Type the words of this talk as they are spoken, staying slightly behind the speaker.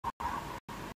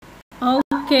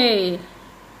Okay,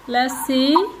 let's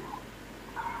see.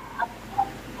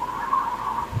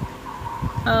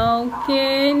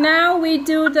 Okay, now we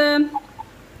do the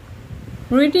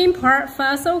reading part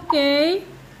first. Okay,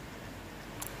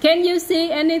 can you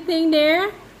see anything there?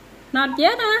 Not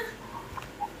yet, huh?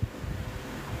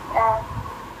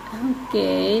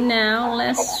 Okay, now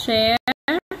let's share.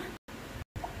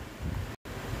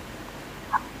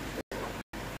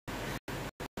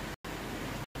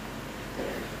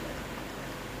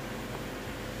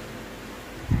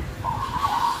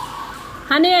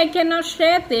 Honey, I cannot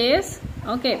share this.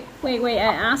 Okay, wait,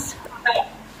 I asked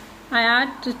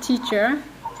the teacher.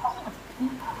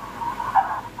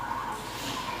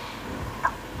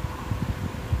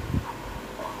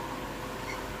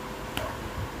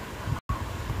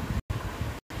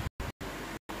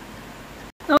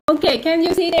 Okay, can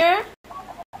you see there?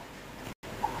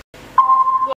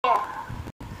 Yeah.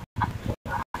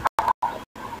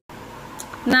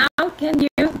 Now, can you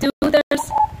do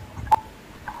this?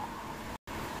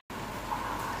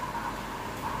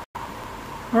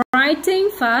 Writing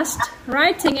first,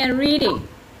 writing and reading,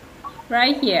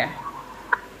 right here.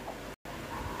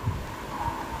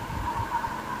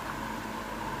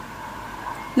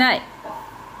 Này,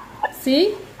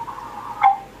 see?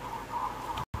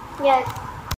 Yes.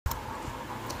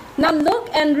 Now look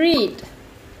and read.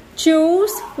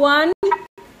 Choose one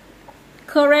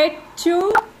correct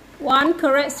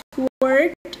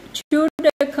word, choose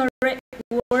the correct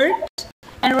word,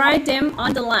 and write them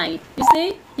on the line. You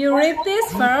see, you read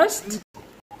this first,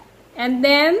 and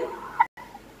then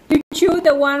you choose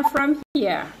the one from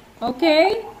here.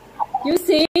 Okay? You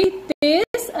see,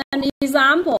 this an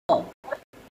example.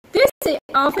 This is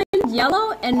often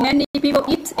yellow, and many people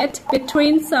eat it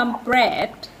between some bread.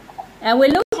 And we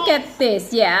look at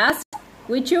this. Yes,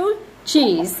 we choose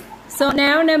cheese. So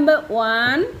now number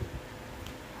one.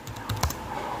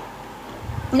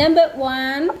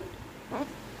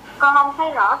 Con không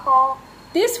thấy rõ cô.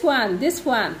 This one.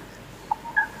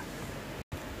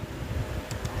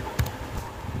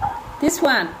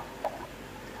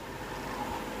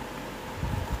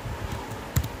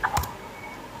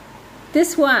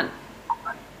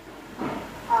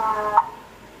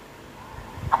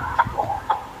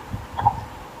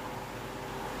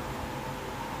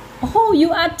 Oh,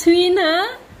 you are twin,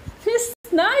 huh? It's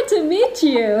nice to meet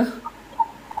you.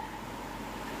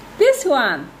 This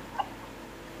one.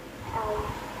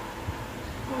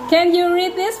 Can you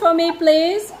read this for me,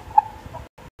 please?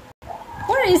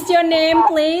 What is your name,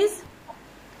 please?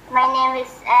 My name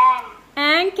is Anne.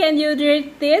 Anne, can you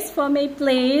read this for me,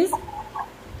 please?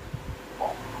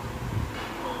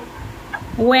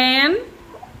 When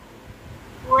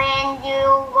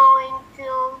you going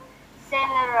to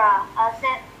cinema?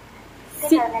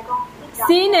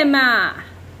 Cinema.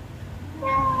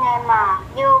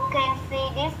 You can see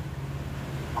this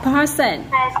person.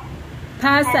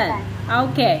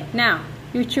 Okay, now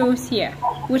you choose here.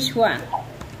 Which one?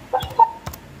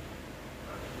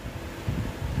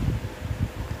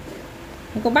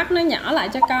 Cô bắt nó nhỏ lại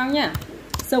cho con nha.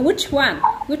 So which one?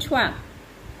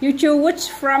 You choose which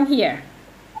from here?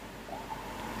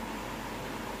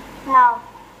 No.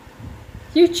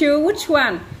 You choose which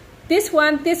one? This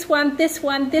one, or this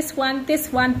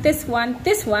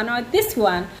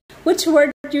one? Which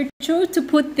word you choose to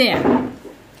put there?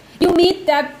 You meet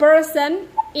that person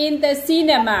in the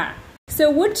cinema. So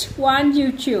which one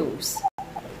you choose?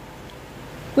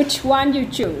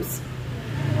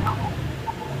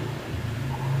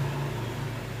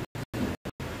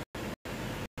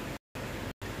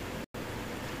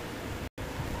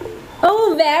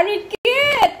 Oh, very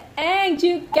good. And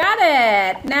you got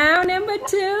it. Now number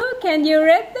two, can you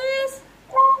read this?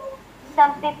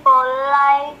 Some people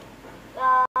like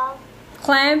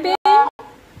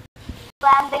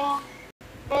Climbing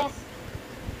this,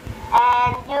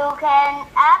 and you can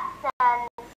often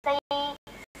see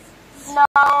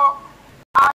snow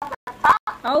on the top.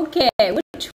 Okay,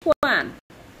 which one?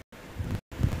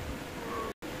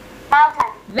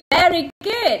 Mountain. Very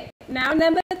good. Now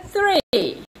number three.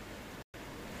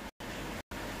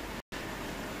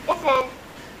 This is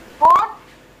food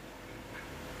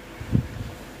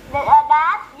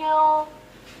that you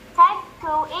take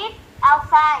to eat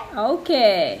outside.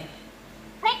 Okay.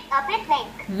 A picnic.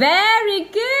 Very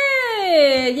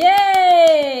good.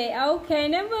 Yay. Okay,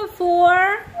 number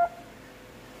four.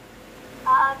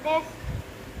 This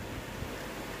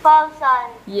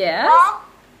person. Yes. Walk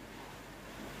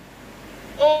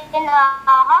in a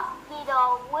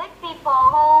hospital with people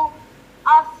who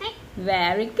are sick.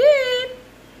 Very good.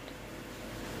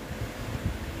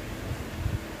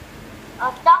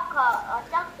 A doctor. A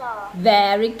doctor.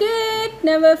 Very good.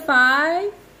 Number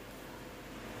 5.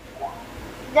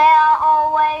 There are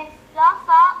always lots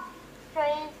of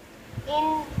trees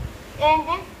in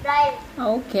this place.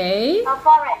 Okay. A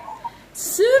forest.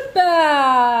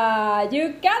 Super.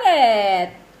 You got it.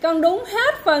 Con đúng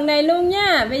hết phần này luôn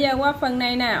nha. Bây giờ qua phần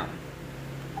này nào.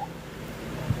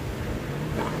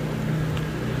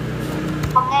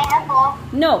 Còn nghe hả cô?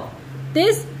 No.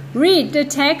 This read the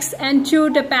text and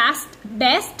choose the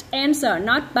best answer,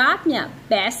 not bad nha.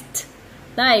 Best.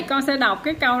 Đây, con sẽ đọc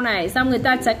cái câu này, xong người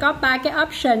ta sẽ có 3 cái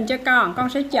option cho con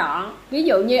sẽ chọn. Ví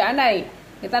dụ như ở đây,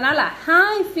 người ta nói là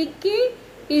Hi Vicky,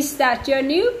 is that your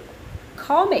new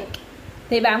comic?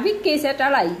 Thì bạn Vicky sẽ trả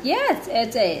lời Yes,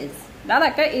 it is. Đó là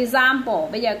cái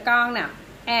example. Bây giờ con nào,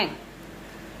 An.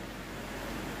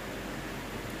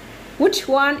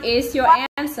 Which one is your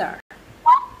answer?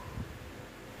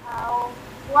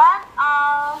 What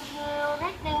are you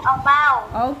reading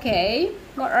about? Okay,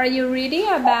 what are you reading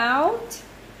about?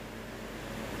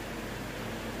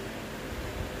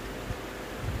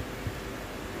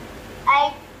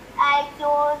 I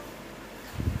choose.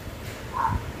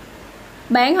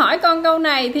 Bạn hỏi con câu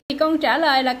này thì con trả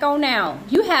lời là câu nào?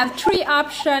 You have 3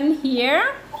 options here.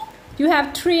 You have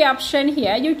 3 options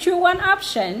here. You choose one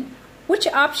option. Which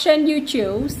option you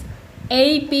choose?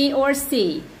 A, B, or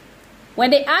C? When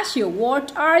they ask you,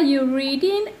 what are you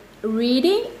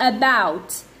reading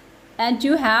about? And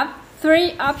you have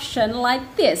 3 options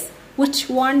like this. Which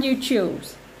one you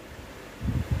choose?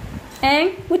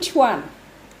 And which one?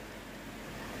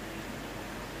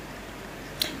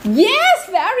 Yes,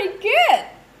 very good.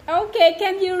 Okay,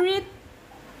 can you read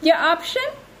your option?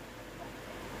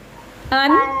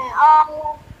 An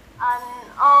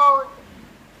old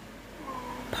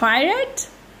pirate?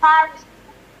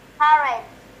 Parrot.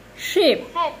 Ship.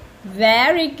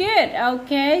 Very good.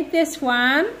 Okay, this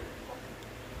one.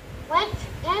 Which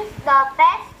is the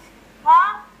best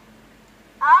part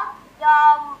of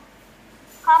your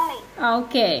comic?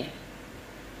 Okay.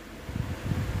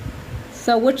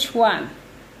 So which one?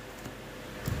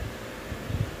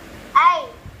 A.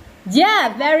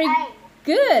 Yeah, very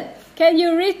good. Can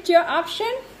you read your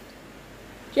option?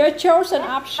 Your chosen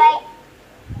option?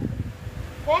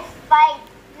 This space.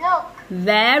 Look.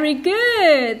 Very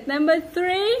good. Number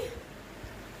 3.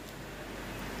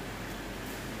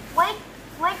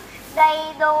 Which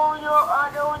day do you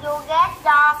get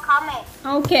your comic?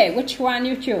 Okay, which one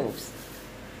you choose?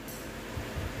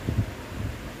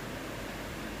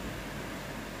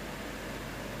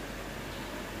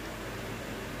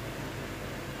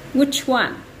 Which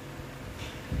one?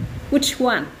 Which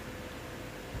one?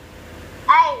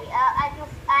 I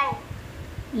choose A.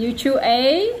 You choose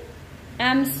A?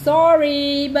 I'm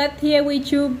sorry, but here we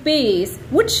choose B.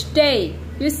 Which day?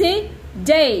 You see?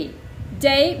 Day.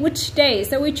 Day, which day?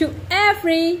 So we choose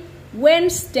every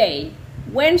Wednesday.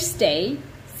 Wednesday.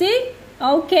 See?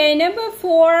 Okay, number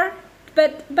 4.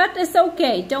 But it's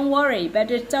okay. Don't worry, but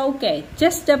it's okay.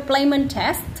 Just a playment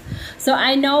test. So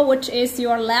I know which is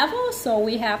your level, so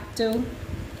we have to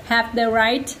have the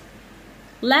right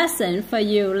lesson for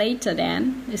you later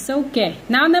then. It's okay.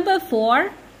 Now number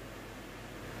 4.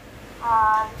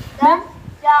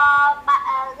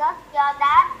 Just your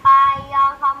dad buy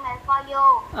your comic for you.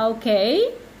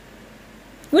 Okay.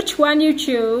 Which one you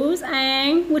choose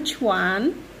and which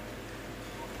one?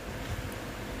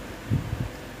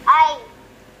 A.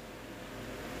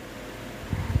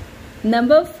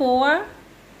 Number 4.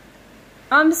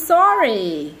 I'm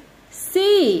sorry.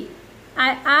 C.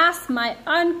 I asked my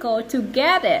uncle to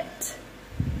get it.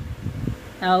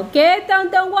 Okay,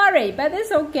 don't worry, but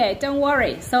it's okay. Don't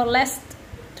worry. So let's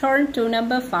turn to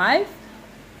number 5.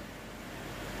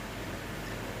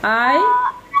 I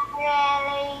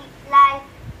really like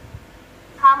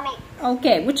comics.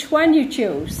 Okay, which one you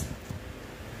choose?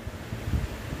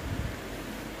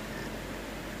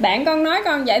 Bạn con nói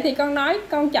con vậy thì con nói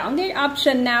con chọn cái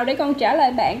option nào để con trả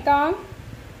lời bạn con?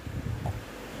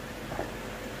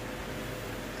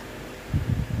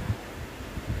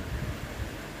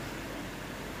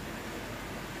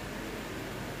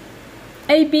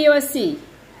 A, B, or C?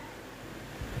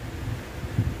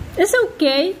 It's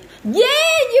okay.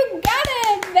 Yeah, you got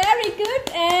it. Very good,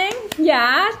 and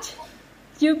yeah,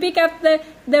 you pick up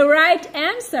the right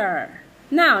answer.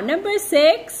 Now, number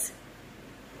 6.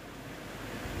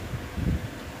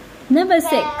 Number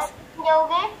 6. You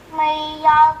give me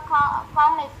your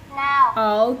comics now.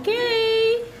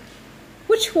 Okay.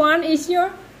 Which one is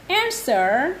your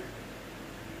answer?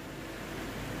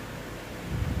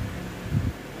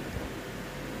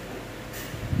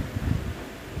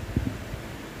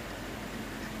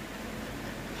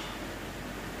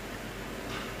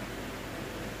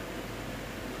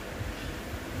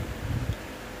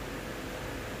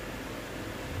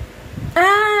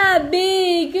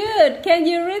 B. Good. Can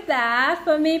you read that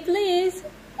for me, please?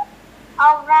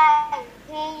 Alright,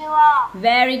 here you are.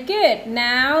 Very good.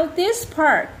 Now this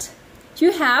part.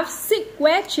 You have 6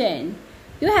 questions.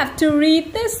 You have to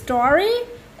read the story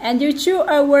and you choose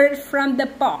a word from the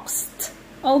box.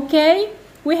 Okay?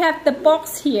 We have the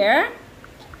box here.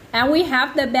 And we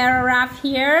have the paragraph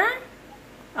here.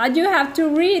 You have to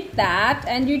read that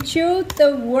and you choose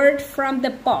the word from the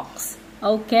box.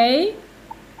 Okay?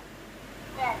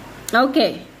 Yes.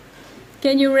 Okay.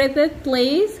 Can you read it,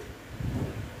 please?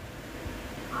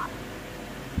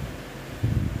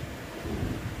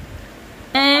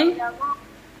 And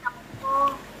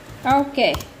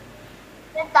okay.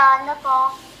 Cái tên đó cô.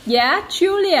 Yeah,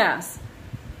 Julius.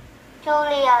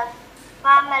 Julius'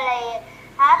 family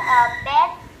had a pet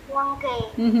monkey.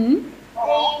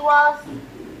 He was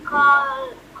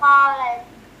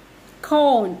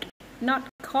Called, not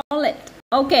call it.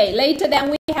 Okay, later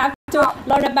then we have to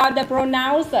learn about the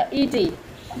pronouns ed.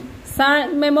 Sau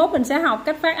mai mốt mình sẽ học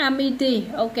cách phát âm ed.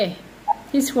 Okay.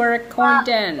 His word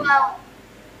content.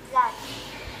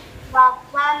 The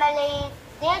family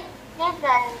didn't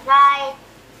write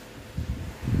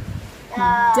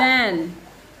Dan.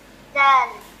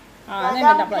 Đây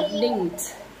mình đọc là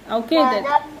didn't. Okay. The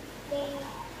donkey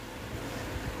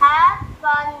had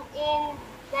fun in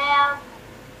their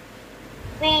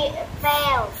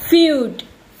field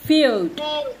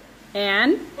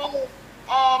and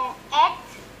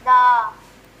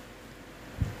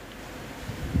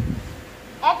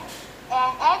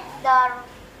ate the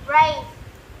rice.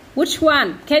 Which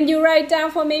one? Can you write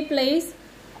down for me, please?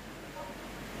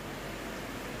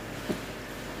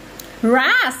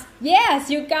 Grass. Yes,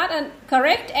 you got a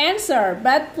correct answer.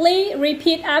 But please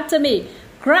repeat after me.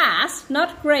 Grass,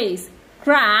 not grace.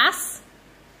 Grass.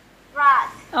 Grass.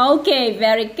 Okay,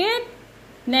 very good.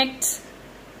 Next.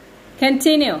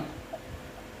 Continue.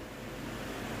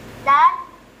 That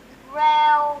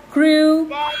grew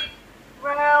there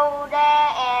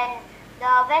and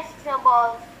the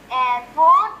vegetables and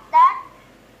food that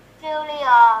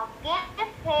Julia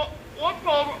gives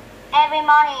him every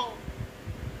morning.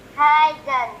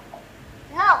 Hidden.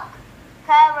 Look,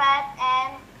 carrot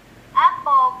and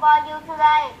apple for you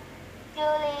today.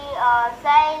 Julia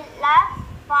said last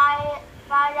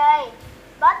Friday,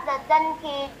 but the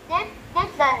donkey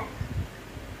didn't.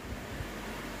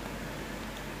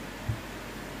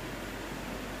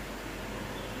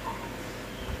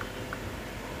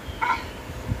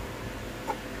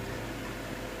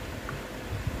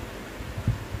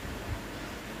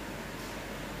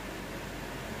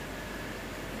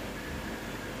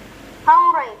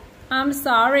 Hungry. I'm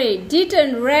sorry.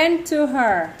 Didn't run to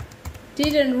her.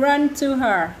 Didn't run to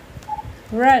her.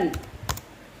 Run.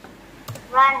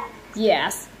 Run.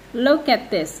 Yes. Look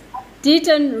at this.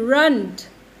 Didn't run.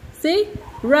 See?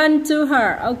 Run to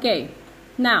her. Okay.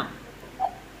 Now.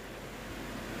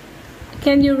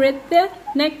 Can you read this?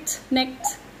 Next.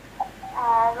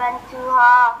 Run to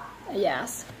her.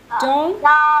 Yes. Don't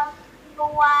you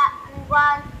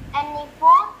want any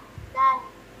food? Then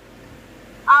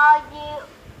are you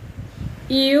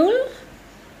ill?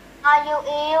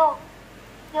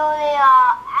 Julia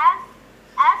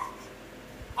asked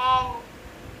and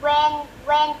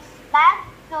went back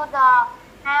to the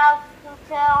house to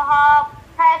tell her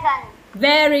present.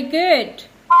 Very good.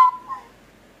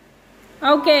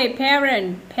 Okay,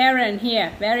 parent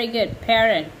here. Very good,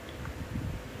 parent.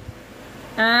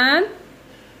 And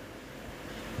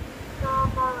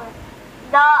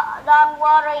don't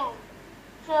worry,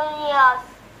 Julia's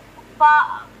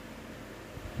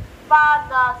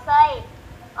father said,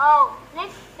 "Oh,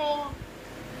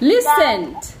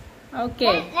 listened.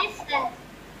 Okay.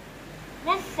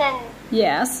 Listen.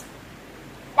 Yes.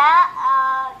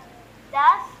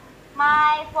 That's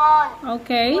my phone.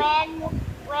 Okay.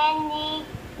 When he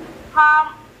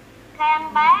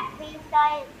came back, he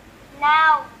said,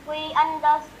 "Now we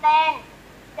understand."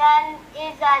 Then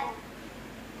isn't.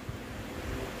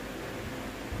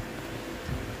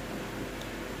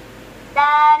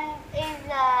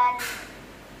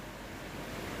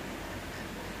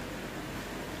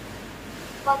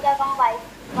 Con cho con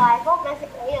vài phút để suy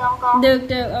nghĩ được không con?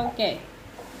 Được, ok.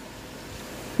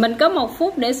 Mình có 1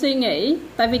 phút để suy nghĩ.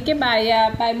 Tại vì cái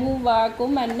bài mover của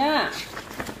mình á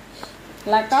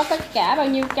là có tất cả bao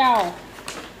nhiêu câu?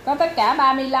 Có tất cả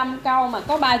 35 câu mà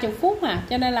có 30 phút mà.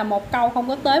 Cho nên là 1 câu không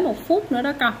có tới 1 phút nữa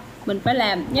đó con. Mình phải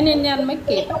làm nhanh mới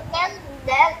kịp.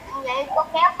 Để vậy con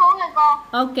kéo xuống nha con.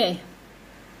 Ok.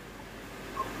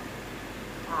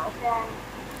 Ok.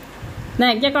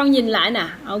 Nè cho con nhìn lại nè.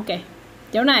 Ok.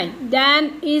 Chỗ này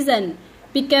Dan isn't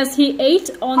because he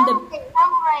ate on the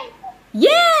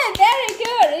Yeah, very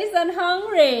good. Isn't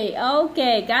hungry.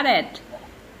 Okay, got it.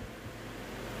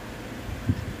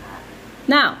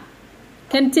 Now,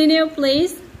 continue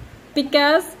please.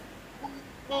 Because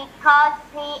he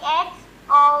ate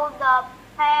all the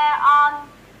pear on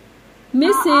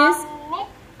Mrs.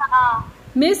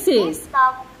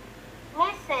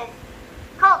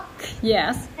 Cook.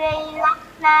 Yes.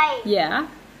 Last night. Yeah.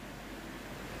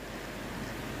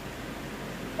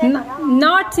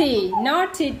 Naughty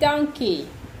donkey.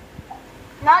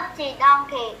 Naughty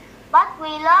donkey. But we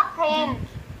love him.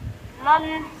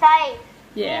 Mom said.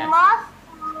 Yeah. We must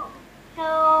to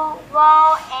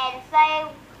go and say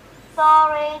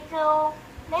sorry to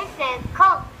Mrs.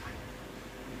 Cook.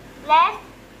 Let's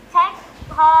take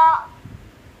her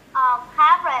a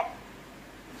carrot,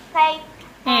 cake,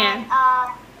 and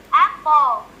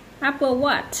apple. Apple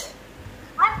what?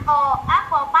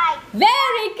 Apple pie.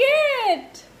 Very good.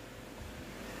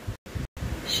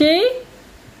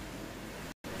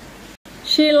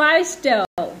 She likes dough.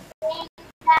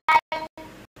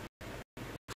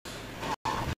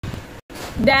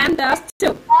 Dan does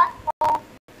too.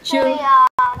 Choose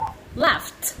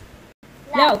left.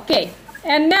 Okay.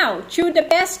 And now choose the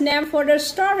best name for the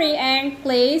story and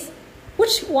please.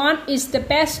 Which one is the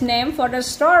best name for the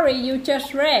story you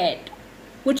just read?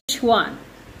 Which one?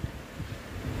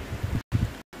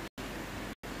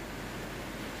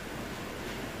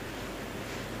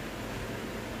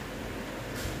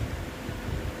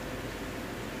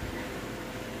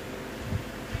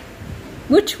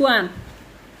 Which one?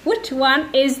 Which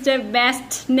one is the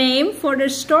best name for the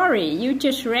story you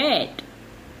just read?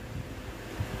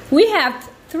 We have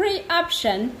three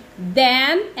options.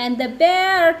 Dan and the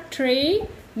bear tree,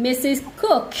 Mrs.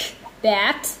 Cook,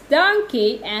 Bat,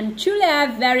 donkey, and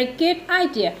Julia. Very good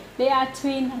idea. They are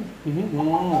twins.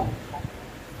 Oh.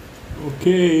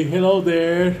 Okay, hello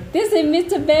there. This is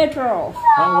Mr. Pedro.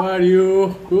 How are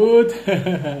you? Good.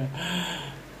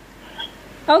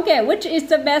 Okay, which is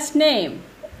the best name?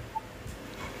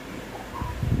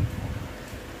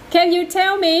 Can you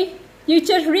tell me? You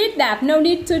just read that. No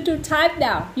need to type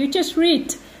down. You just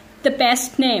read the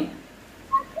best name.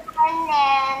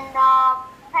 And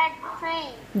pet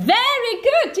tree. Very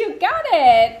good. You got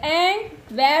it. And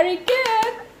very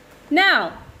good.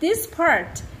 Now, this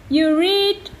part. You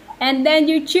read and then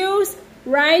you choose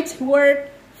right word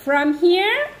from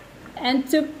here and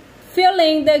to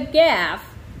filling the gap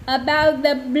about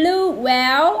the blue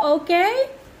whale. Okay?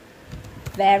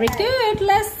 Very good.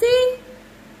 Let's see.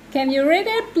 Can you read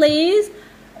it, please?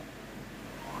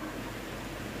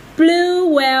 Blue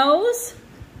whales.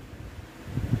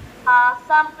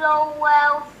 Some blue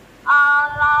whales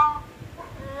are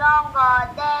longer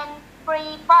than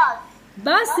three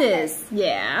Buses,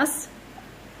 yes.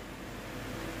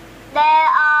 They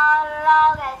are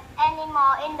largest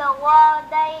animal in the world.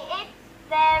 They eat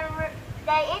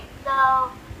the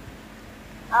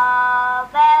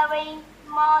very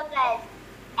smallest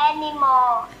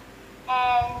animal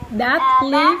and that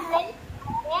live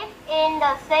in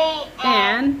the sea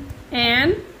and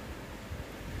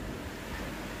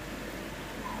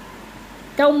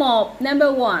câu 1,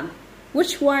 number 1.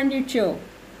 Which one you choose?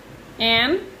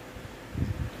 And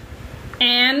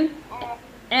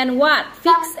what?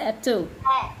 Fix it too.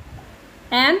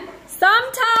 And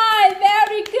sometimes.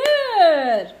 Very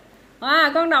good.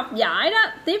 Wow, con đọc giỏi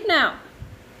đó. Tiếp nào.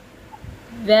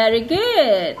 Very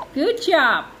good. Good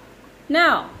job.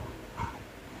 Now.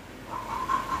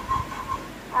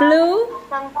 Blue.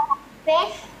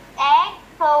 Fish, egg,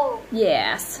 food.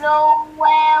 Yes. Blue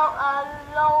whale,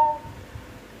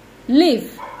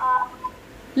 Live.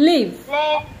 Live.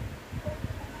 Live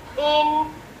in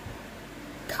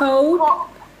Cold.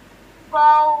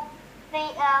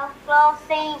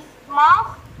 Closing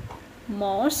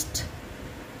Most.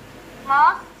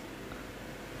 At.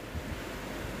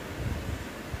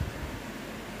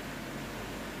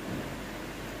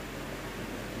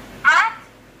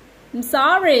 I'm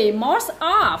sorry, most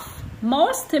of.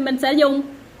 Most thì mình sẽ dùng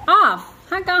of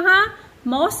ha con ha.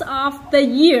 Most of the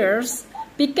years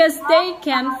because they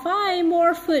can find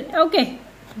more food. Okay,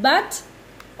 but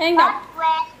anh đọc. But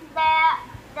when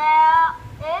there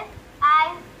is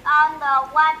ice on the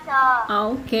water.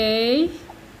 Okay.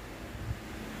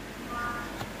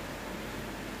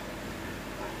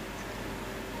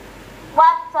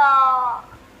 Water.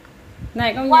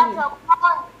 Này con nhìn. Water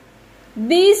pond.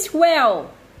 These well.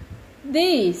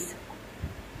 These.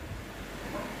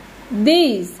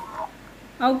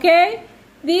 Okay?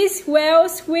 These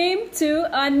whales swim to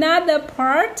another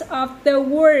part of the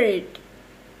world.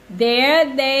 There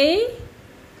they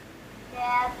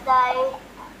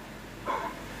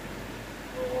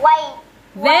Wait.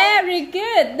 Very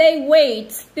good. They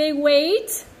wait. They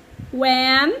wait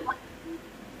when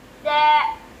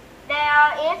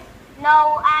there is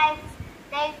no ice.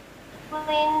 They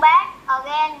swing back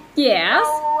again. yes.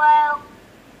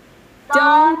 So,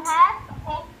 Don't have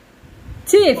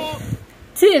teeth.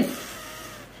 Teeth.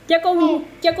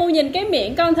 Cho cô nhìn cái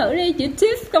miệng con thử đi, chữ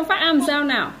teeth con phát âm sao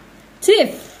nào?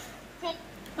 Teeth.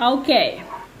 Okay.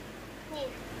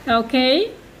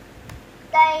 Okay.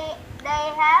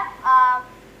 They have a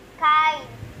kind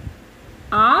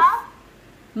Of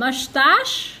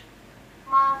mustache.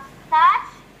 mustache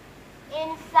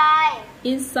inside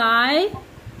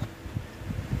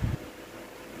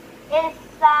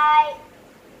Inside.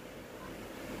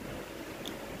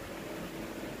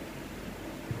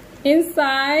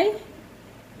 Inside.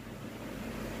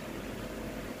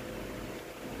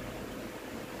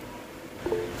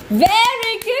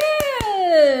 Very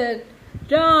good.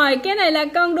 Rồi, cái này là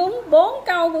con đúng 4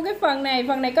 câu của cái phần này.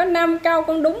 Phần này có 5 câu,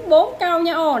 con đúng 4 câu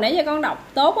nha. Ồ, nãy giờ con đọc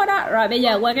tốt quá đó. Rồi, bây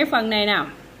giờ qua cái phần này nào.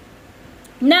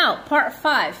 Now, part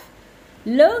 5.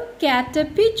 Look at the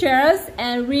pictures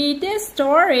and read the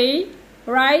story.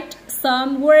 Write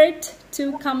some words to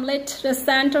complete the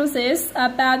sentences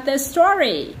about the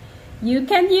story. You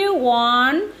can use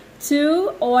 1,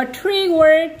 2, or 3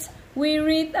 words we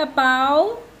read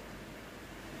about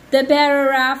the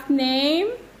paragraph name,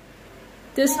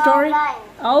 the story.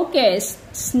 Okay,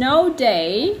 snow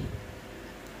day.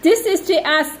 This is the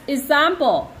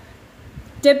example.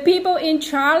 The people in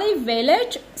Charlie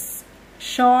village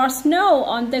saw snow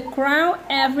on the ground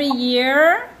every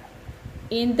year.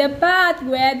 In the bad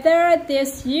weather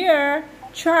this year,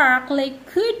 Charlie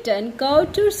couldn't go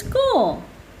to school.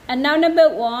 And now number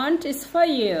 1 is for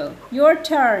you. Your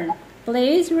turn.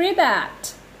 Please read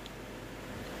that.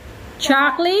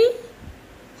 Charlie's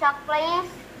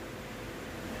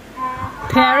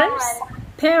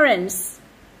parents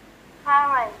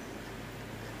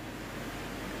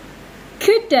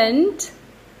couldn't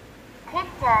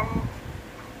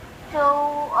to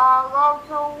go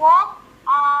to work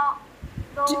or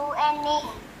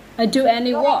do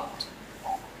any work.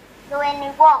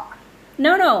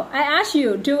 No, I ask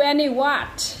you, do any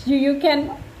what? You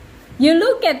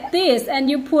look at this and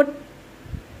you put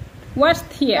what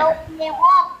here? Do any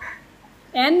work.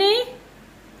 Any?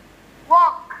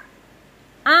 Work.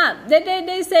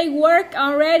 They say work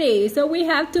already, so we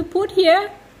have to put here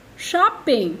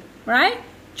shopping, right?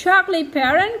 Charlie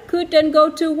parent couldn't go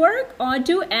to work or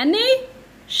do any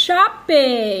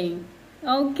shopping.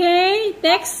 Okay,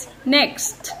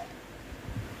 next.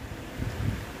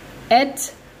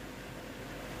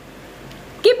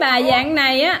 Cái bài dạng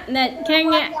này á, nè Khang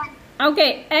nghe. Ok,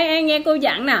 An nghe cô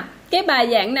dặn nè. Cái bài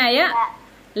dạng này á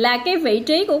là cái vị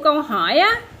trí của câu hỏi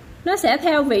á, nó sẽ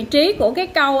theo vị trí của cái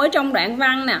câu ở trong đoạn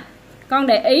văn nè. Con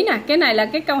để ý nè, cái này là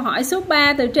cái câu hỏi số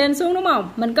 3 từ trên xuống đúng không?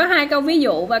 Mình có 2 câu ví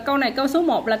dụ và câu này câu số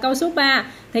 1 là câu số 3.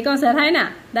 Thì con sẽ thấy nè,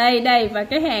 đây và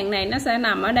cái hàng này nó sẽ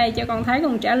nằm ở đây cho con thấy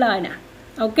con trả lời nè.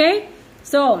 Ok?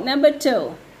 So, number 2.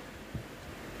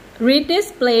 Read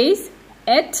this please.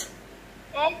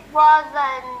 It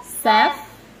wasn't safe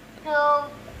to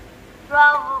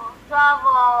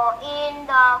travel in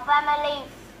the family.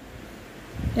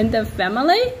 In the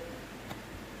family?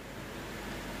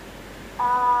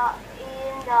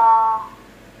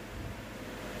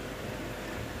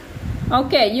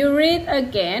 Okay, you read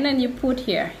again and you put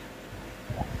here.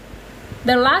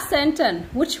 The last sentence,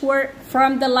 which word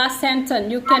from the last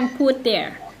sentence you can put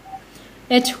there?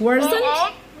 It wasn't?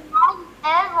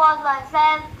 It wasn't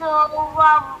safe to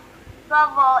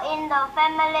travel in the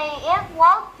family. It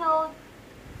was too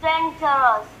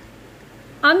dangerous.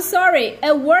 I'm sorry,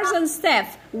 it wasn't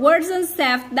safe. Wasn't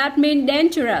safe, that means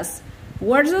dangerous.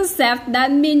 Wasn't safe,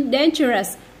 that means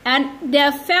dangerous. And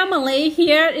their family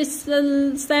here is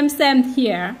the same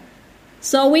here.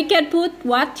 So we can put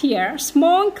what here?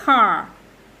 Small car.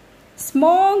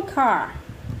 Small car.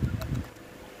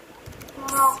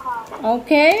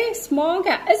 Okay, small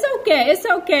car. It's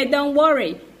okay, don't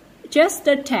worry. Just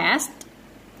a test.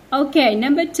 Okay,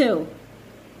 number 2.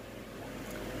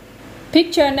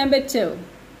 Picture number 2.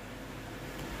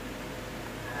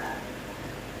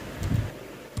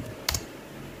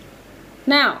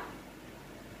 Now.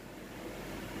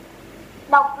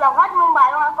 Đọc hết nguyên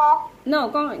bài luôn hả cô? No,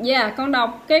 con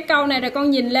đọc cái câu này rồi con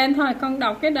nhìn lên thôi. Con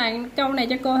đọc cái đoạn câu này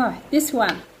cho cô thôi. This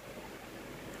one.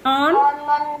 On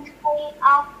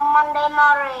Monday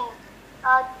morning,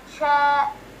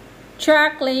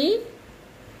 Charlie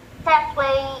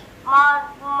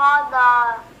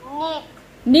mother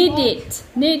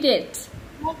needed.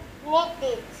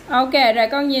 Ok, rồi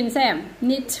con nhìn xem.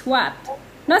 Need what?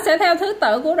 Nó sẽ theo thứ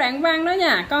tự của đoạn văn đó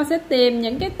nha. Con sẽ tìm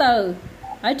những cái từ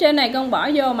Ở trên này con bỏ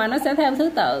vô mà nó sẽ theo thứ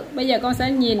tự. Bây giờ con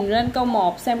sẽ nhìn lên câu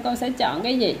 1 xem con sẽ chọn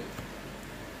cái gì.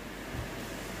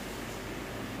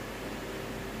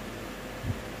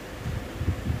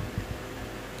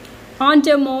 On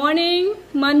the morning,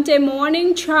 Monday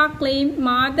morning, Charlie's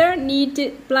mother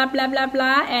needed blah blah blah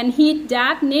blah and his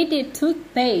dad needed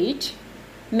toothpaste.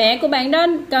 Mẹ của bạn đó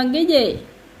cần cái gì?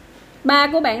 Ba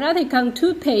của bạn đó thì cần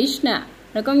toothpaste nè.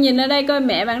 Rồi con nhìn ở đây coi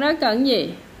mẹ bạn đó cần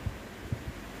gì?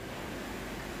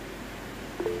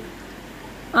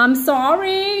 I'm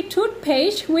sorry,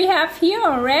 toothpaste we have here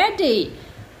already.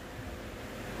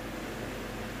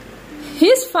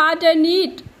 His father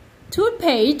needs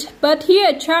toothpaste, but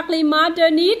here Charlie's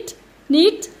mother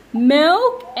need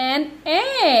milk and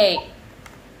egg.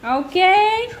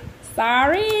 Okay,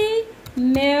 sorry,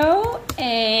 milk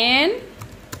and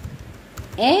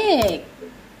egg.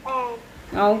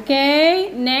 Okay,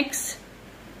 next,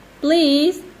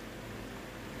 please.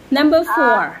 Number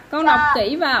 4. Con đọc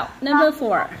kỹ vào. Number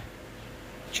 4.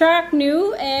 Charlie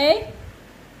knew a.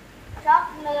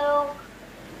 Charlie knew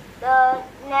the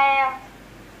nail.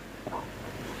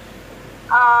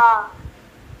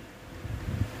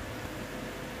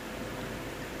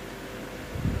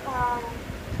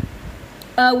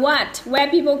 What?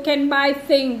 Where people can buy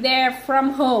things there from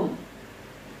home.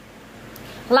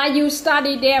 Like you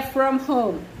study there from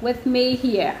home with me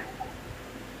here.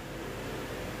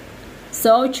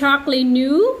 So Charlie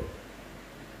knew.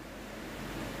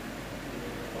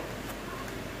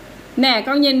 Nè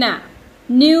con nhìn nè.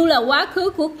 Knew là quá khứ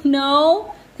của know.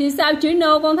 Thì sau chữ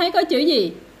know con thấy có chữ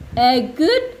gì? A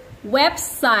good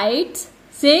website.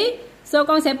 See? So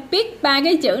con sẽ pick 3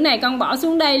 cái chữ này con bỏ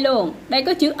xuống đây luôn. Đây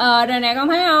có chữ rồi nè con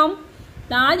thấy không?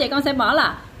 Đó, vậy con sẽ bỏ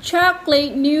là Charlie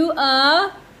knew a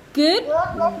good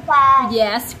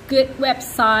website. Yes, good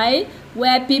website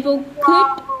where people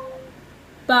could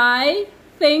buy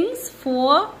things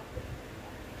for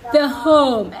the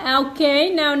home. Okay,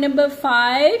 now number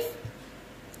 5.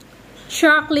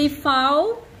 Charlie found.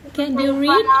 Can you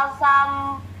read?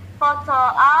 Some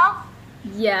photo of.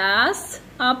 Yes,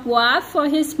 of what for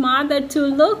his mother to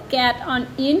look at on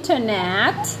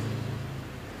internet.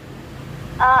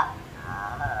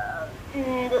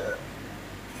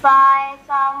 Find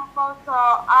some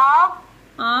photo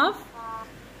of.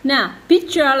 Nè,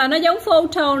 picture là nó giống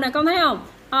photo nè, con thấy không?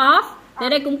 Of, thì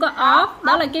đây cũng có of,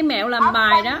 đó là cái mẹo làm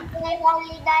bài đó.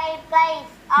 Holiday place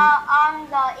on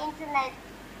the internet.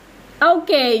 Ok,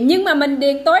 nhưng mà mình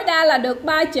điền tối đa là được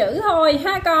 3 chữ thôi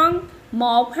ha con.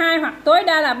 1, 2 hoặc tối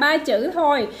đa là 3 chữ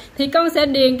thôi. Thì con sẽ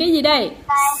điền cái gì đây?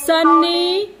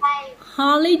 Sunny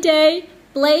holiday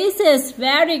places.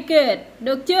 Very good.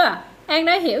 Được chưa? An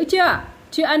đã hiểu chưa?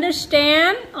 To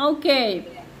understand? Ok.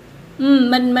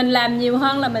 Mình làm nhiều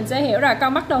hơn là mình sẽ hiểu rồi.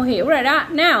 Con bắt đầu hiểu rồi đó.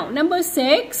 Now, number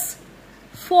 6.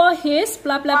 For his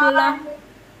blah blah blah.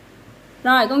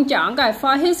 Rồi con chọn coi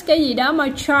for his cái gì đó mà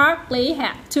Charlie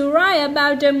had to write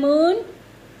about the moon.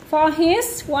 For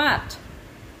his what?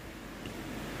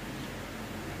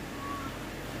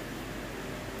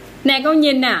 Nè con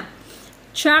nhìn nè.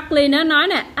 Charlie nó nói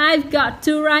nè, I've got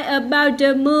to write about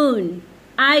the moon.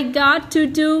 I got to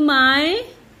do my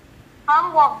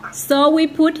homework. So we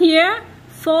put here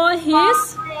for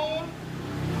his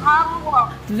homework.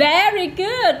 Very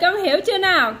good. Con hiểu chưa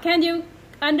nào? Can you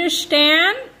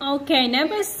understand? Okay,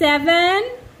 number 7.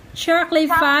 Charlie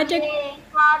father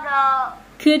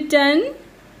couldn't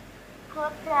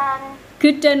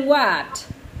what?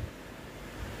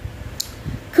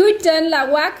 Couldn't là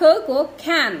quá khứ của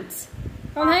can't.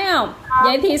 Con thấy không?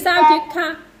 Vậy thì sao chữ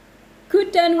can't?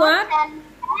 Couldn't what?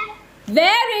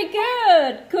 Very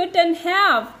good. Couldn't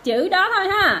help. Chữ đó thôi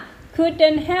ha.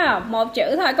 Couldn't help. Một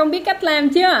chữ thôi. Con biết cách làm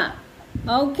chưa?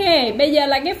 Ok. Bây giờ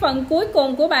là cái phần cuối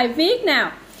cùng của bài viết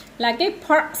nào. Là cái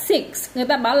part 6. Người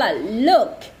ta bảo là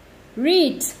look,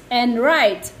 read and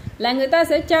write. Là người ta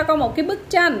sẽ cho con một cái bức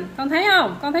tranh. Con thấy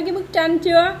không? Con thấy cái bức tranh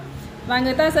chưa? Và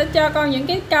người ta sẽ cho con những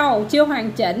cái câu chưa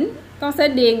hoàn chỉnh. Con sẽ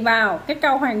điền vào cái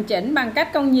câu hoàn chỉnh bằng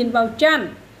cách con nhìn vào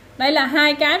tranh. Đây là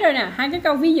 2 cái rồi nè. 2 cái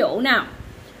câu ví dụ nào.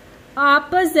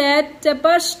 Opposite the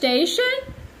bus station.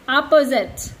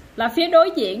 Opposite là phía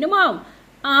đối diện đúng không?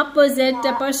 Opposite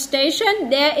the bus station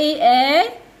there is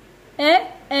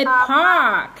a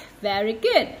park. Very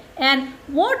good. And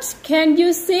what can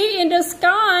you see in the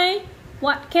sky?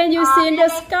 What can you see in the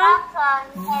sky?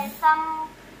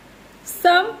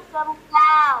 Some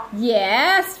clouds.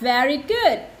 Yes, very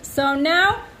good. So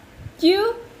now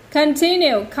you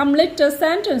continue. Complete the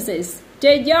sentences.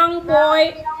 The young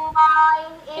boy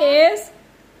is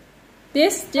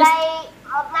this just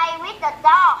play with the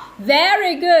dog.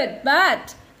 very good.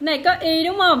 But Này có y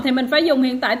đúng không? Thì mình phải dùng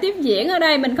hiện tại tiếp diễn ở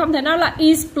đây. Mình không thể nói là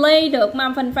is play được, mà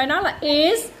mình phải nói là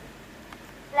is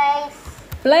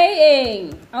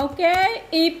playing. Ok,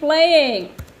 is playing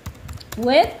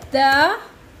with a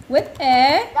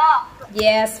dog.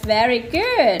 yes, very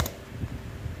good.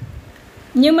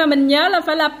 Nhưng mà mình nhớ là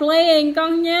phải là playing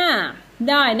con nha.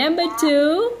 Rồi, number 2.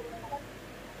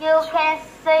 You can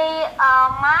see a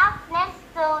map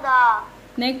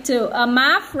next to a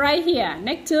map right here.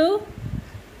 Next to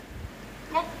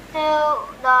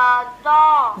the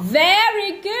door.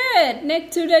 very good.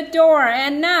 Next to the door.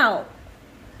 And now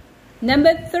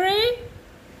number 3.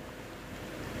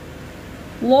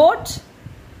 What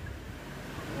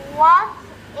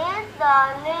is the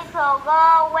little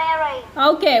girl wearing?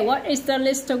 Okay, what is the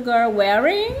little girl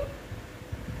wearing?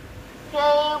 She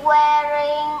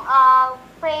wearing a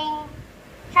pink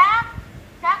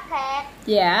jacket.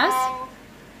 Yes. And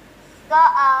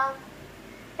skirt,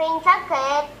 pink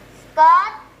jacket,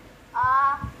 skirt,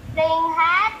 pink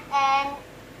hat,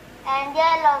 and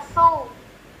yellow shoe.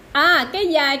 À,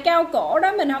 cái giày cao cổ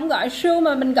đó mình không gọi shoe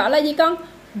mà mình gọi là gì con?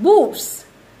 Boots.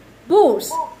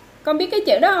 Boots. Con biết cái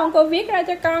chữ đó không? Cô viết ra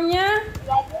cho con nhé.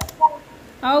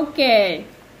 Ok.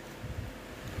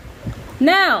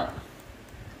 Now.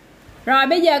 Rồi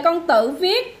bây giờ con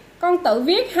tự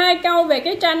viết 2 câu về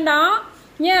cái tranh đó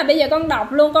nha. Bây giờ con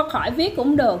đọc luôn, con khỏi viết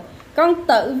cũng được. Con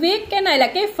tự viết, cái này là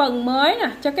cái phần mới nè,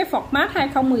 cho cái format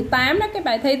 2018 đó, cái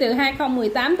bài thi từ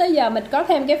 2018 tới giờ mình có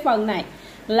thêm cái phần này.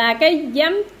 Là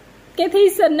cái thí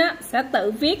sinh á sẽ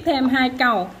tự viết thêm 2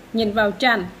 câu nhìn vào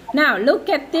tranh. Now look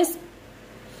at this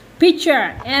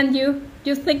picture and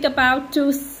you think about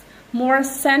 2 more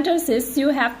sentences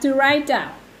you have to write down.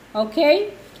 Okay?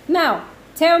 Now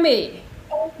tell me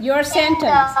your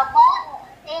sentence.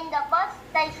 In the bus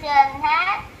station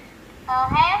have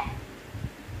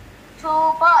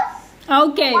 2 buses.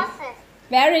 Okay. 2 buses.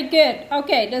 Very good.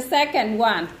 Okay, the second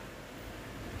one.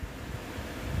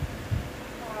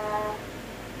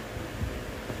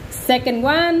 Second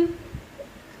one.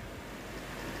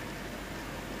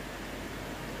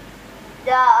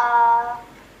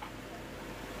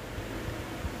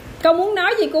 Con muốn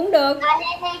nói gì cũng được. The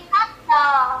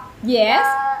helicopter. Yes.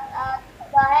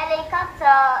 The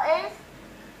helicopter is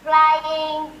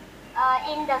flying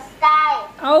in the sky.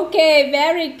 Okay,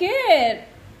 very good.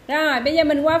 Rồi, bây giờ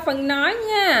mình qua phần nói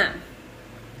nha.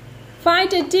 Find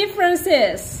the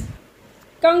differences.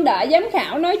 Con đợi giám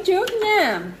khảo nói trước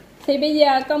nha. Thì bây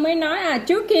giờ con mới nói,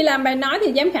 trước khi làm bài nói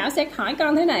thì giám khảo sẽ hỏi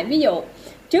con thế này. Ví dụ,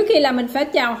 trước khi làm mình phải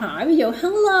chào hỏi. Ví dụ,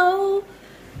 hello,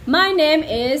 my name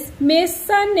is Miss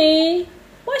Sunny.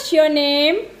 What's your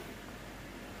name?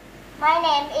 My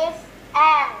name is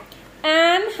Anne.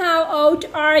 And how old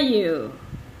are you?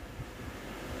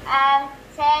 I'm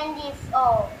 10 years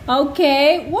old.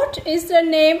 Okay, what is the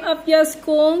name of your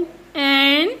school?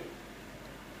 And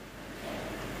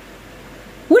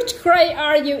which grade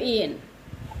are you in?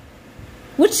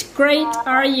 Which grade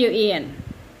are you in?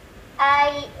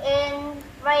 I in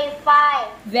grade 5.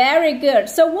 Very good.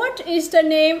 So what is the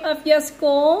name of your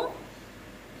school?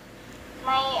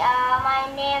 My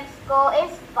name school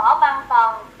is Võ Văn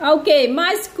Tần. Okay,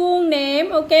 my school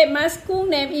name. Okay, my school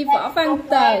name is Võ Văn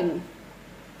Tần.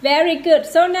 Very good.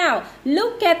 So now,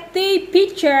 look at the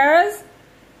pictures.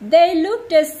 They look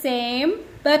the same,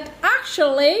 but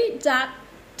actually they're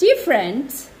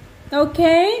different.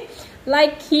 Okay?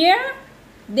 Like here,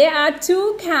 there are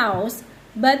 2 cows.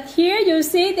 But here you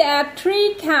see there are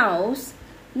 3 cows.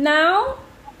 Now,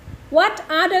 what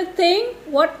are the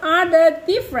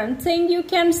different things you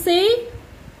can see?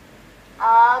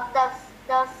 The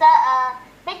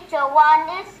picture 1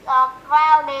 is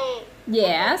cloudy.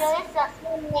 Yes. Picture is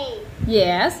sunny.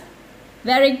 Yes.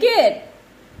 Very good.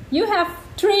 You have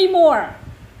 3 more.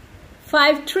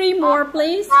 3 more,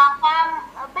 please.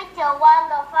 Picture 1,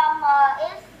 the farmer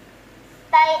is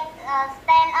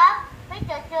stand up.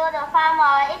 Picture 2, the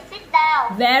farmer is sit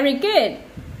down. Very good.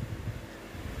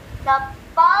 The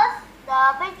bus, the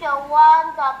picture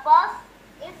 1, the bus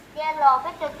is yellow.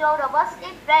 Picture 2, the bus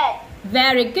is red.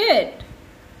 Very good.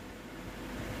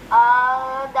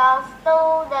 The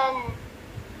student.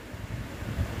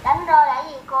 Đánh rơi là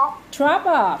gì cô? Drop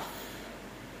off.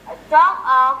 Drop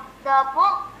off the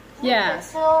book.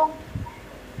 Yes.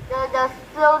 The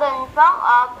student drop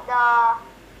off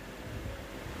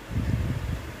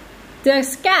The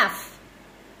scarf.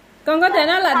 Con có thể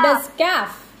nói là the scarf.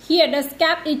 Here the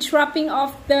scarf is dropping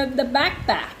off the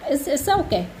backpack. It's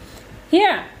okay.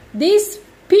 Here, this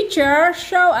picture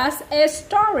show us a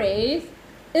story.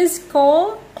 It's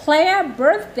called Claire's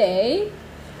Birthday.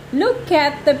 Look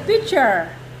at the picture.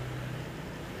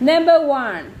 Number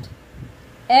 1.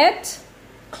 At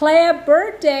Claire's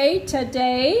birthday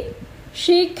today.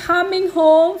 She coming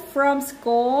home from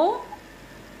school.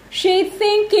 She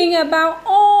thinking about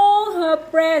all her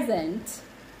presents.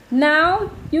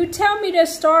 Now you tell me the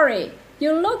story.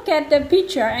 You look at the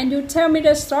picture and you tell me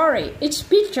the story. Each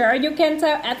picture you can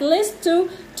tell at least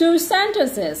two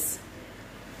sentences.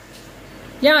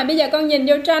 Rồi bây giờ con nhìn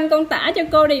vô tranh, con tả cho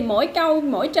cô đi, mỗi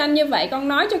tranh như vậy con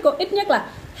nói cho cô ít nhất là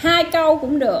 2 câu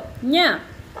cũng được nha.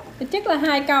 Ít nhất là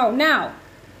 2 câu. Now,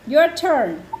 your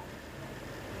turn.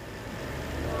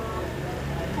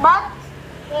 But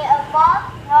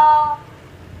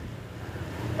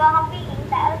con không biết diễn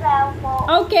tả ra cô.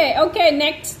 Okay,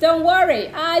 next. Don't worry.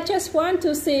 I just want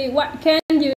to see what can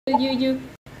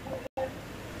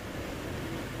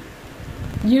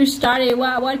you study.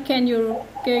 What can you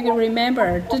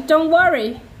remember? Don't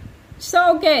worry.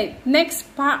 So okay, next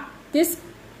part. This.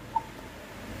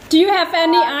 Do you have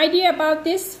any idea about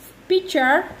this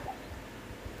picture?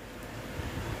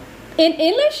 In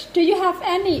English, do you have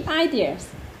any ideas?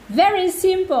 Very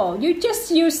simple. You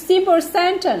just use simple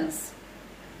sentence.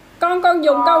 Con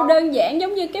dùng câu đơn giản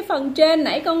giống như cái phần trên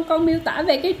nãy con miêu tả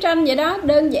về cái tranh vậy đó,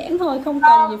 đơn giản thôi, không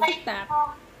cần gì phức tạp.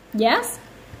 Yes.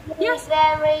 Yes.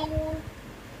 Very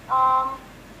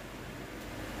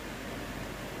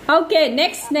Okay,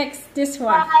 next, this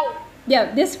one.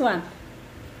 Yeah, this one.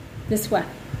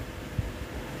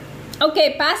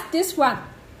 Okay, pass this one.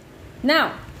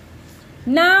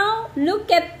 Now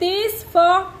look at these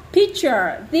 4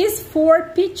 picture.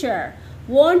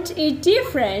 One is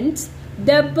different.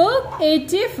 The book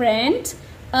is different.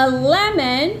 A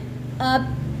lemon, a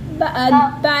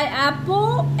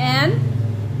pineapple, and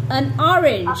an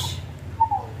orange.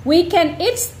 We can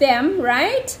eat them,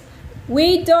 right?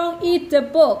 We don't eat the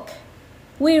book.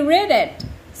 We read it.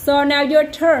 So now your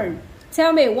turn.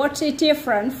 Tell me what is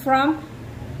different from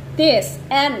this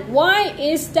and why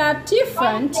is that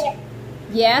different?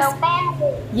 Yes.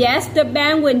 Yes, the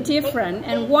penguin different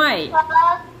and why?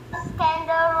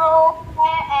 Kangaroo,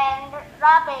 bear, and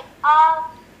rabbit are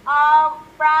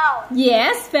brown.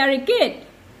 Yes, very good.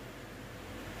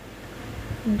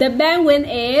 The penguin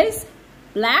is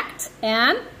black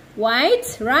and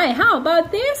white, right? How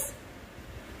about this?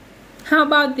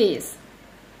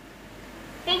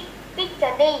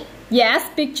 Picture D. Yes,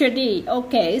 picture D.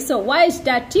 Okay, so why is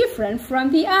that different from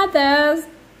the others?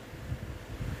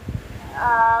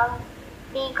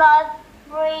 Because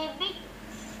three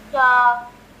picture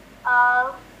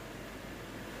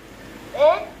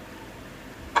it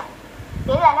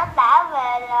nghĩa là nó tả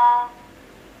về là.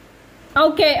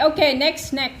 Okay,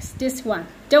 next, this one.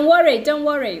 Don't worry.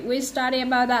 We'll study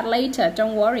about that later.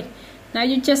 Don't worry. Now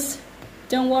you just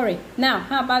don't worry. Now,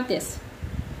 how about this?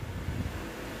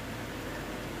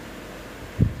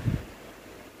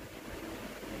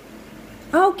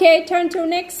 Okay, turn to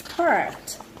next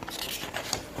part.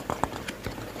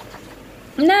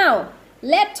 Now,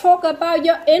 let's talk about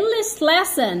your English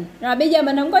lesson. Rồi bây giờ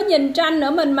mình không có nhìn tranh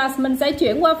nữa, mình sẽ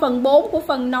chuyển qua phần 4 của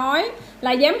phần nói.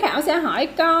 Là giám khảo sẽ hỏi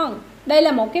con. Đây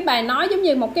là một cái bài nói giống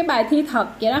như một cái bài thi thật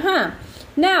vậy đó ha.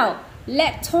 Now,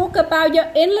 let's talk about your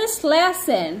English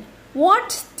lesson.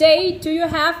 What date do you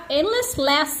have English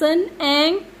lesson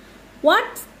and what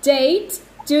date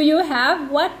do you have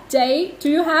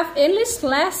English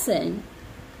lesson?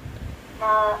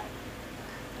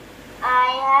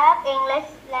 I have English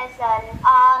lesson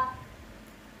on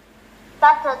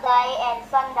Saturday and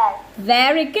Sunday.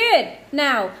 Very good.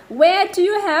 Now, where do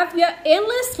you have your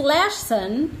English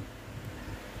lesson?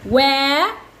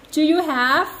 Where do you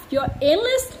have your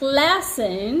English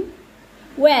lesson?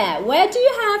 Where do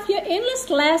you have your English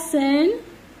lesson?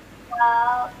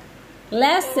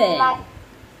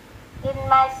 In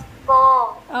my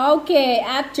school. Okay,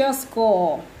 at your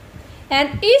school.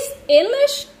 And is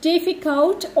English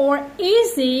difficult or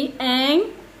easy? And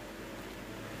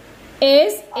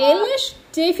is English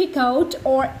difficult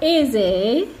or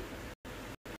easy?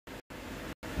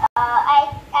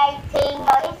 I think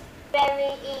it's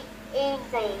very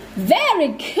easy. Very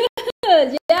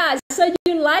good. Yeah, so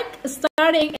you like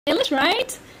studying English,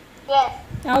 right? Yes.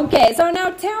 Okay, so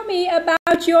now tell me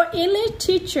about your English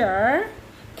teacher.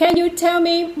 Can you tell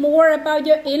me more about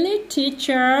your English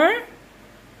teacher?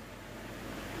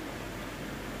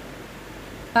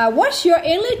 What's your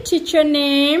English teacher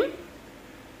name?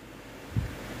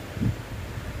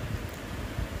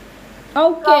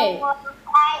 Okay.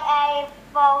 I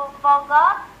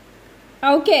forgot.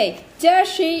 Okay. Does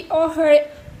she or her,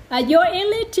 your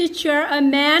English teacher, a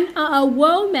man or a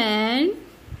woman?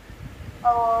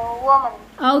 A woman.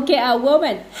 Okay, a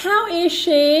woman. How is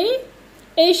she?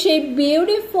 Is she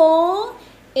beautiful?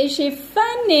 Is she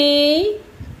funny?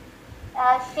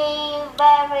 She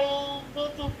very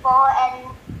beautiful and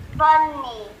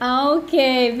funny.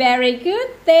 Okay, very good.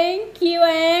 Thank you,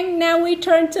 Anh. Now we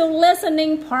turn to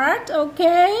listening part,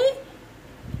 okay?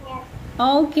 Yes.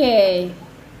 Okay.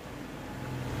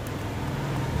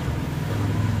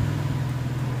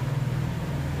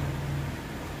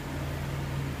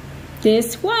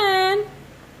 This one.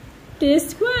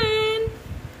 This one.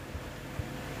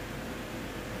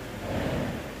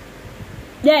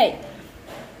 Đây.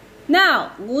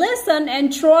 Now, listen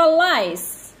and draw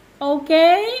lines.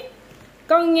 Okay?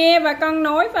 Con nghe và con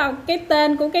nói vào cái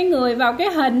tên của cái người vào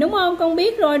cái hình, đúng không? Con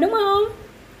biết rồi đúng không?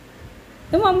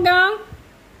 Đúng không con?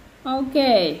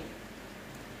 Okay.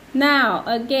 Now,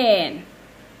 again.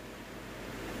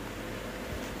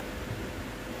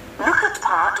 Look at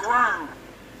part 1.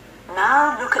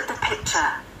 Now look at the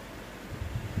picture.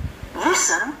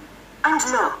 Listen and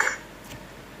look.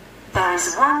 There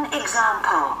is one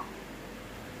example.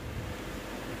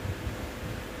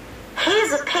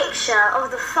 Here's a picture of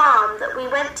the farm that we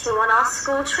went to on our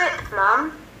school trip,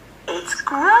 Mum. It's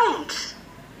great.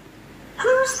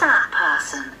 Who's that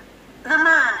person? The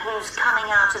man who's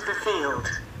coming out of the field.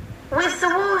 With the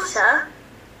water,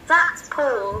 that's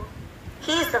Paul.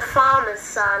 He's the farmer's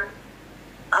son.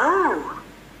 Oh,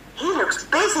 he looks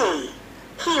busy.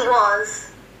 He was.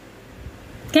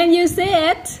 Can you see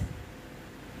it?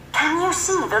 Can you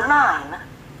see the line?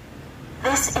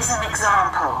 This is an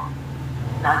example.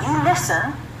 Now you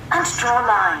listen and draw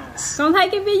lines. Con thấy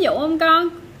cái ví dụ không con?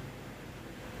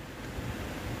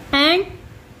 Anh,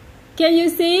 can you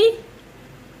see?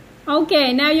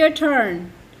 Okay, now your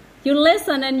turn. You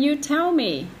listen and you tell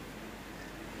me.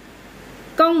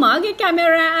 Con mở cái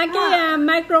camera, cái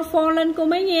microphone lên cô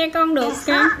mới nghe con được. Is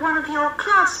that one of your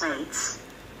classmates?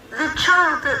 The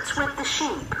child that's with the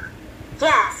sheep?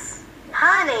 Yes.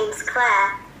 Her name's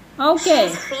Claire. Okay.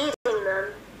 She's feeding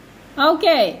them.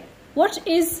 Okay. What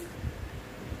is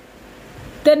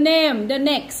the name, the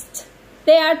next?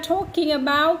 They are talking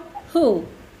about who?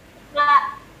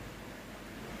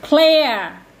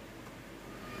 Claire.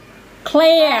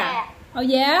 Claire. Oh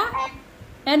yeah?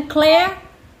 And Claire?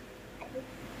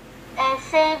 And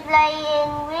she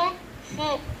playing with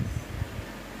sheep.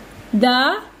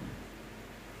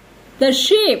 The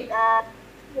sheep.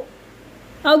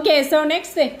 Okay, so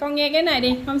next đi. Con nghe cái này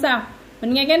đi, không sao.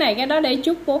 Mình nghe cái này, cái đó để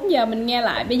chút 4 giờ mình nghe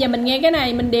lại. Bây giờ mình nghe cái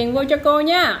này, mình điền vô cho cô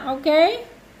nha. Ok?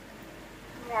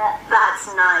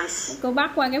 That's nice. Cô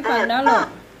bắt qua cái phần đó luôn.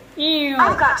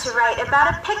 I've got to write about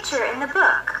a picture in the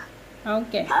book.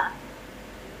 Ok.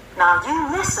 Now you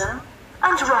listen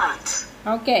and write.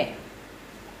 Ok.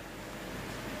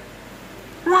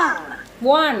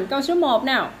 1. Câu số 1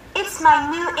 nào. It's my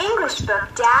new English book,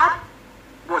 Dad.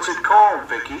 What's it called,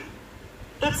 Vicky?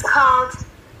 It's called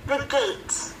The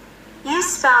Gate. You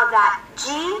spell that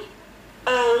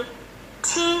G-A-T-E.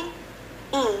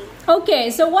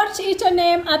 Okay, so what is the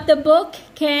name of the book,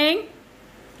 Kang?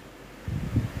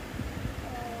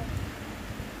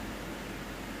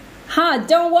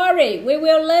 Don't worry, we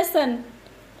will listen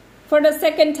for the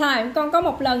second time. Con có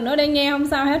một lần nữa để nghe, không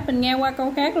sao hết, mình nghe qua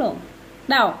câu khác luôn.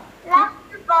 Đâu?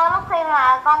 Cô lúc khi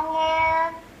mà con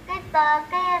nghe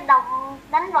cái đọc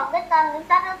đánh vần cái tên quyển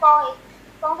sách đó cô thì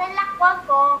con thấy lắc quá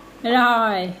cô.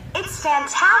 Rồi. It's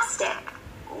fantastic.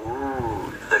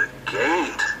 Ooh, The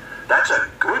Gate. That's a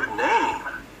good name.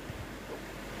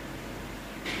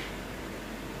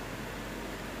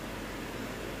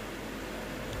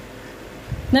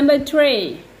 Number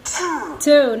 3.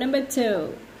 2. Number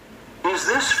 2. Is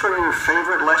this for your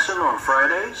favorite lesson on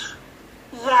Fridays?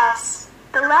 Yes,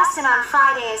 the lesson on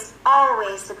Friday is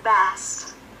always the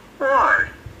best. Why?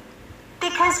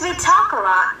 Because we talk a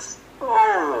lot.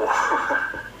 Oh.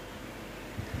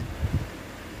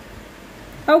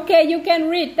 Okay, you can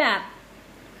read that.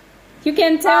 You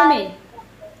can tell me.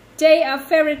 Day of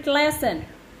favorite lesson.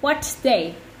 What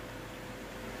day?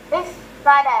 This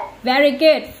Friday. Very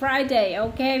good. Friday.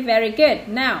 Okay, very good.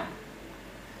 Now.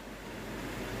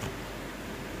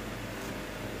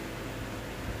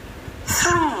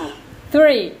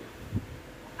 3.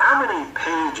 How many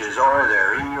pages are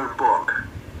there in your book?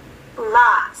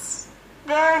 Lots.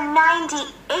 There are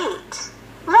 98.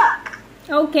 Look.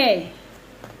 Okay.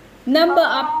 Number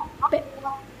of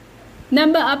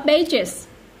pages.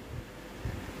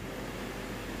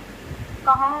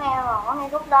 Con không nghe rồi, con nghe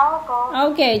lúc đó cô.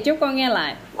 Okay, chúc con nghe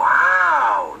lại.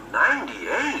 Wow,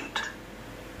 98.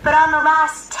 But on the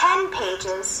last 10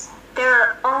 pages, there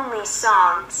are only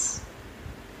songs.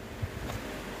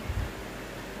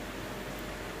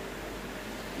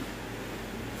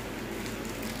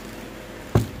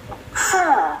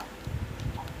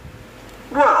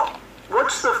 Well,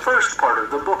 what's the first part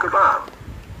of the book about?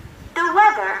 The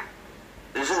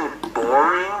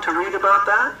about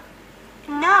that?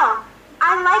 No,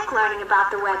 I like learning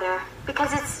about the weather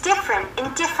because it's different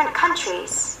in different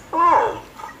countries. Oh,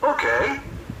 okay.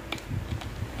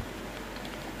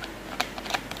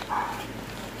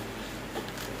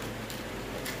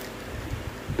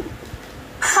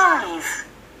 Five.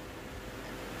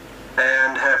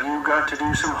 And have you got to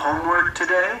do some homework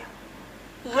today?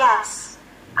 Yes,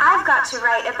 I've got to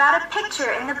write about a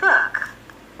picture in the book.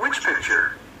 Which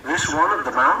picture? This one of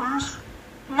the mountains?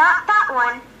 Not that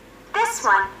one. This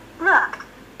one. Look,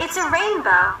 it's a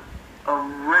rainbow. A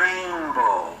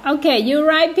rainbow. Okay, you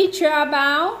write picture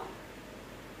about.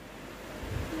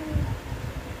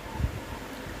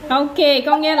 Ok,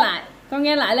 con nghe lại. Con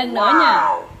nghe lại lần nữa nha.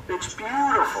 Wow, it's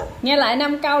beautiful. Nghe lại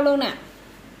 5 câu luôn nè.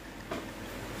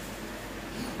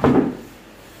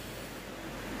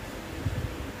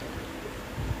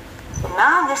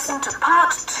 Now listen to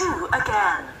part 2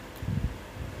 again.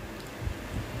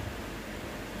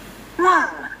 1.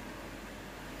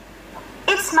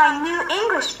 It's my new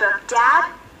English book, Dad.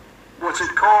 What's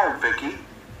it called, Vicky?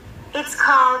 It's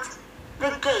called The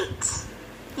Gate.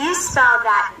 You spell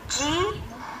that G-A-T-E.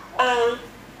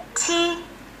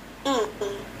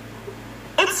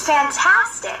 It's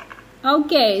fantastic.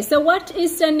 Okay, so what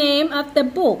is the name of the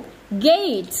book?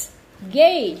 Gate.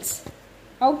 Gate.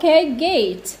 Okay,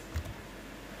 gate.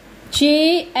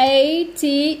 G-A-T-E.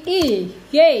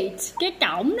 Gate. Cái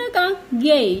cổng đó con.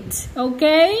 Gate.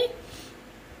 Okay.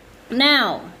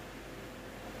 Now.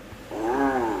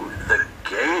 Ooh, the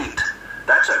gate.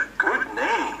 That's a good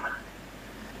name.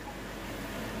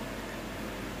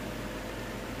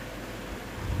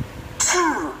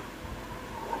 2.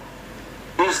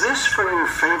 Is this for your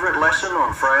favorite lesson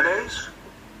on Fridays?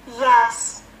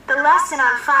 Yes, the lesson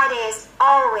on Friday is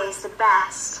always the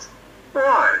best.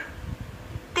 Why?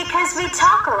 Because we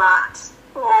talk a lot.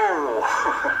 Oh.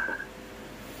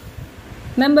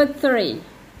 Number 3.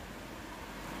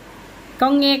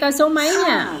 Con nghe câu số mấy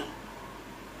nha. 3.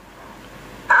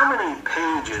 How many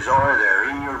pages are there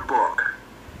in your book?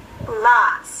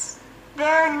 Lots.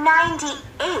 There are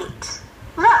 98.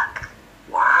 Look.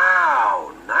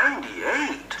 Wow,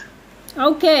 98.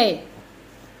 Okay.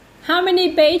 How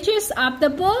many pages of the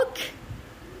book?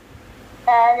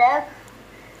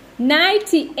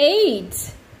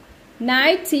 98.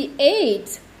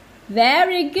 98.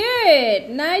 Very good.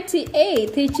 98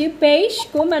 thì chữ page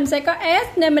của mình sẽ có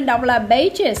S nên mình đọc là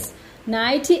pages.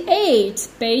 98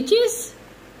 pages.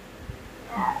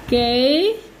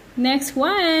 Okay. Next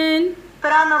one.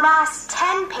 But on the last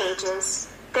 10 pages,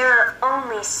 there are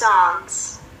only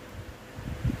songs.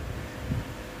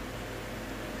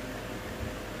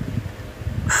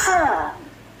 4.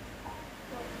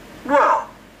 Well,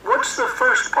 what's the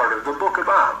first part of the book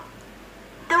about?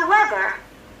 The weather.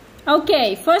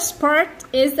 Okay, first part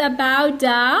is about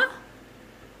the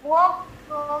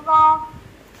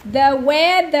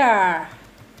weather.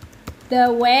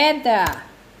 The weather.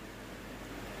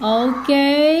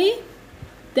 Okay.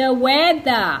 The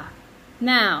weather.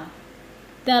 Now,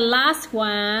 the last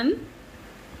one.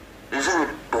 Isn't it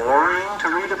boring to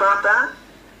read about that?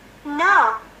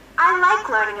 No, I like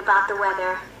learning about the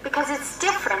weather because it's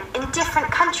different in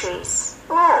different countries.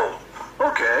 Oh,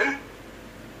 okay.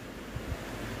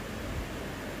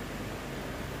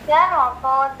 Chết rồi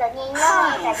cô, tự nhiên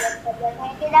nó nghe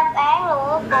ngay cái đáp án luôn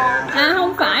á cô. À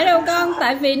không phải đâu con,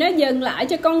 tại vì nó dừng lại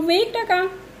cho con viết đó con.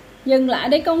 Dừng lại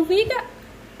để con viết á.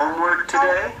 Homework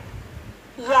today?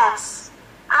 Yes,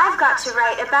 I've got to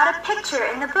write about a picture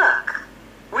in the book.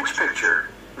 Which picture?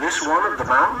 This one of the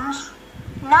mountains?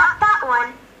 Not that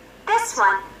one. This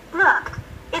one. Look,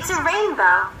 it's a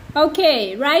rainbow.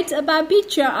 Okay, write about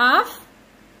picture of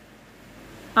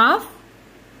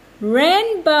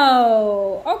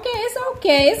rainbow. Okay, it's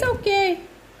okay, it's okay.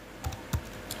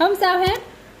 Không sao hết.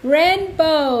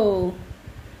 Rainbow.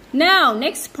 Now,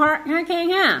 next part ha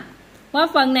Khang ha. Qua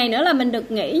phần này nữa là mình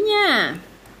được nghỉ nha.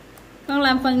 Con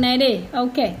làm phần này đi.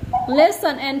 Okay.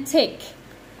 Listen and take.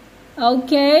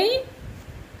 Okay.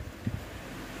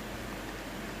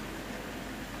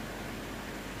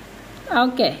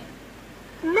 Okay.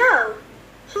 No,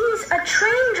 he's a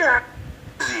train driver.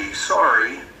 Easy,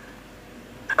 sorry.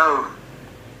 Oh,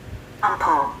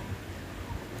 Example.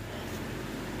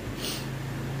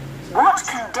 What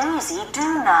can Daisy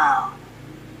do now?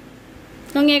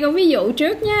 Con nghe câu ví dụ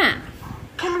trước nha.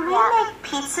 Can we make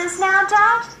pizzas now,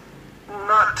 Dad?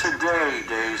 not today,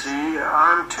 Daisy.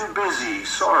 I'm too busy,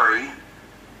 sorry.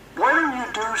 Why don't you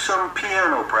do some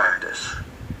piano practice?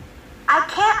 I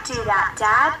can't do that,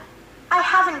 Dad. I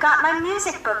haven't got my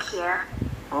music book here.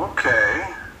 Okay.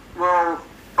 Well,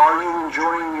 are you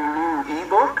enjoying your new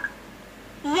e-book?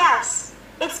 Yes,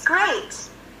 it's great.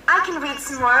 I can read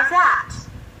some more of that.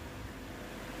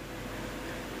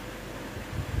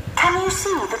 Can you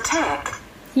see the tick?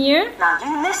 Here? Now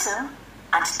you listen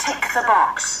and tick the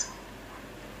box.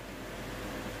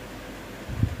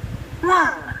 1.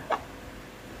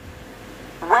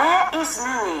 Where is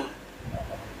Lily?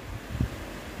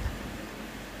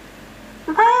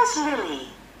 Where's Lily?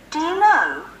 Do you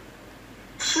know?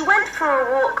 She went for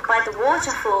a walk by the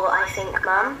waterfall, I think,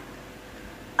 Mum.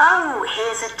 Oh,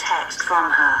 here's a text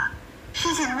from her.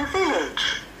 She's in the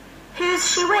village. Who's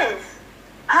she with?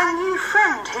 Her new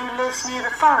friend who lives near the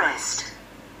forest.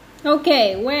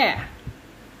 Okay, where?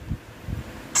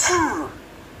 2.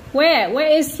 Where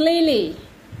is Lily?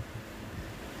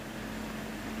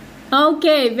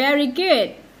 Okay, very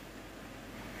good.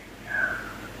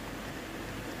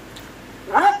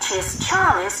 Which is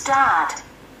Charlie's dad?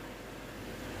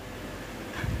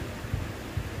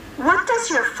 What does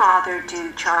your father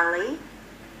do, Charlie?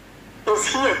 Is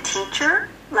he a teacher,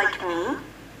 like me?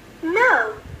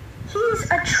 No, he's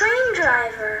a train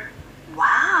driver.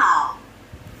 Wow!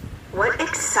 What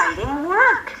exciting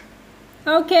work!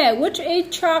 Okay, which is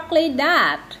Charlie's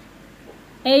dad?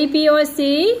 A, B, or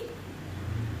C?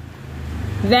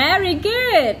 Very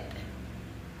good.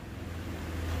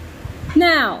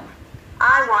 Now,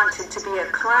 I wanted to be a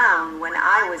clown when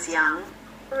I was young.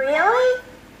 Really?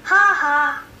 Ha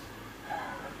ha.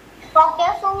 Con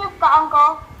kéo xuống giúp con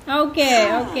cô.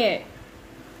 okay.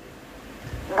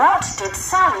 What did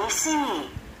Sally see?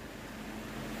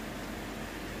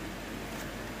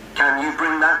 Can you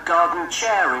bring that garden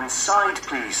chair inside,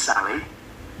 please, Sally?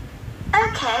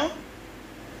 Okay.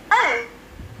 Oh,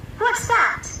 what's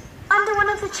that? Under one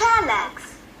of the chair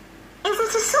legs. Is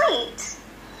it a sweet?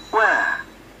 Where?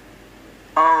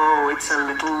 Oh, it's a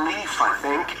little leaf, I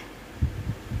think.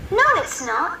 No, it's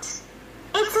not.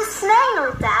 It's a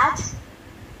snail, Dad.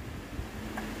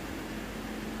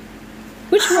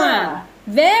 Which one?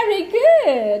 Very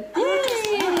good.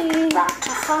 Yay. Want to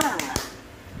phone?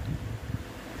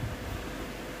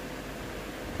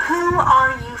 Who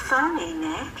are you phoning,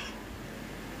 Nick?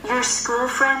 Your school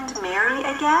friend Mary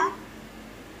again?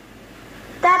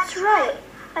 That's right.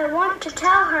 I want to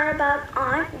tell her about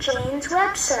Aunt Jane's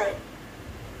website.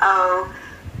 Oh,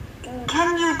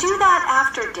 can you do that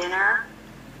after dinner?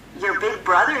 Your big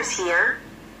brother's here.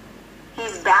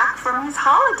 He's back from his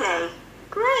holiday.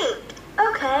 Great.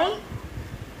 Okay.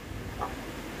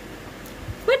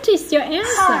 What is your answer?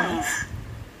 5.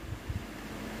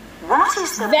 What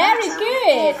is the Very matter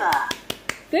good. with Eva?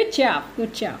 Good job.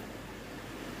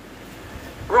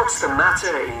 What's the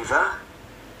matter, Eva?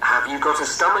 Have you got a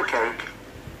stomachache?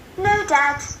 No,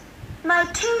 Dad. My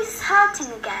tooth's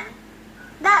hurting again.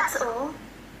 That's all.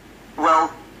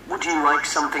 Well, would you like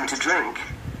something to drink?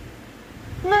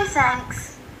 No,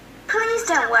 thanks. Please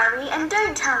don't worry and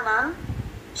don't tell Mum.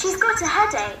 She's got a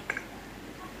headache.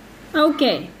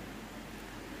 Okay,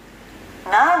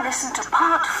 Now listen to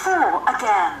part 4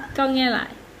 again. con nghe lại.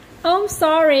 I'm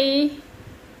sorry.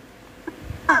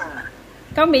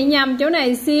 Con bị nhầm chỗ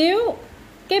này xíu.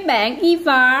 Cái bạn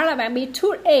Eva là bạn bị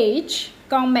toothache,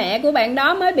 còn mẹ của bạn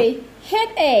đó mới bị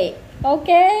headache. Ok.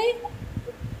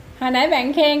 Hồi nãy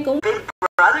bạn khen cũng Big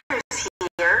brother's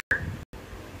here.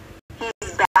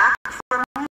 He's back from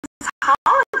his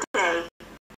holiday.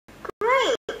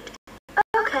 Great.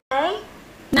 Okay.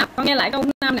 nào, con nghe lại câu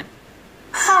 5 nè.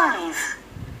 5.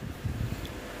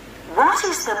 What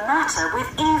is the matter with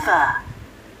Eva?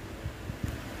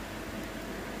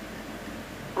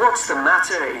 What's the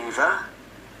matter, Eva?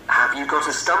 Have you got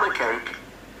a stomachache?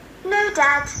 No,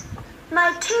 Dad.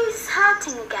 My tooth's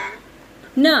hurting again.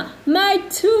 No, my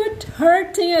tooth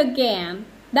hurting again.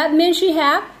 That means she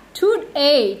have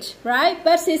toothache, right?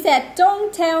 But she said,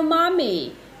 don't tell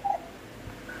mommy.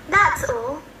 That's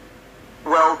all.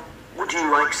 Well, would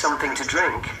you like something to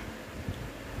drink?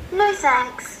 No,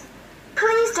 thanks.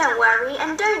 Please don't worry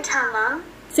and don't tell Mum.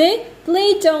 See?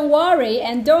 Please don't worry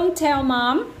and don't tell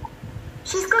mom.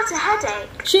 She's got a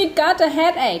headache. She got a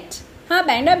headache. Ha,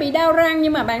 bạn đó bị đau răng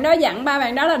nhưng mà bạn đó dặn ba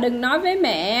bạn đó là đừng nói với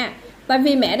mẹ. Tại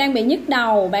vì mẹ đang bị nhức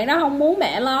đầu, bạn đó không muốn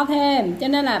mẹ lo thêm. Cho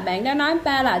nên là bạn đó nói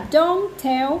ba là don't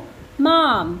tell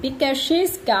mom because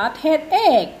she's got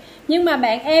headache. Nhưng mà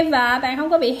bạn Eva, bạn không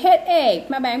có bị headache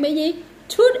mà bạn bị gì?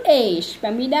 Toothache,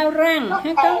 bạn bị đau răng.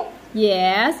 Ha con?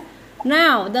 Yes.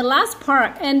 Now, the last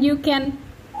part and you can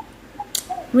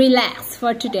relax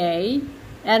for today.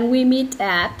 And we meet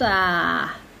at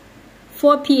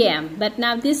 4 p.m. But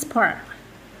now this part.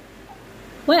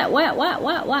 What?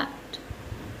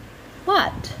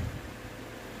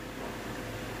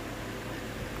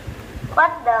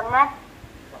 What the matter?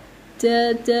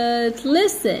 The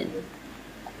listen.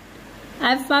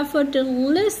 I fight for the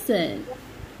listen.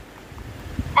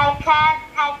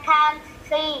 can't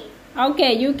see.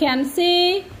 Okay, you can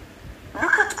see.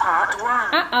 Look at part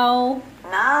 1. Uh-oh.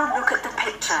 Now look at the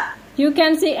picture. You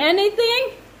can see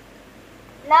anything?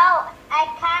 No, I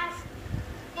can't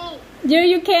see.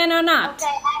 You can or not? Okay,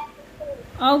 I can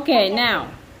see. Okay, now.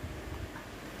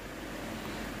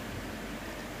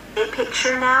 A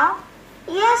picture now?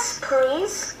 Yes,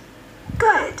 please.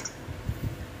 Good.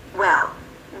 Well,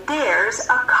 there's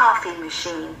a coffee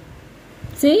machine.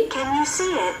 See? Can you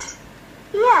see it?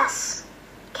 Yes.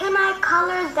 Can I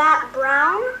color that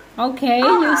brown? Okay,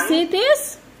 All you right. see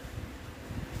this?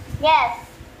 Yes.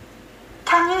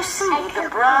 Can you see the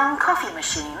brown coffee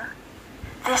machine?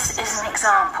 This is an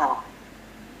example.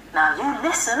 Now you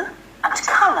listen and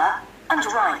colour and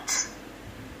write.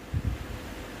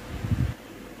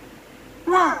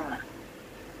 1.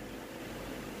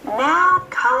 Now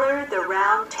colour the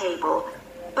round table,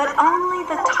 but only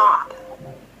the top.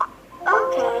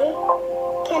 Okay.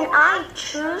 Can I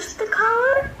choose the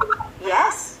color?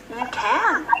 Yes, you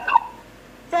can.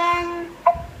 Then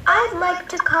I'd like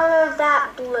to color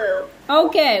that blue.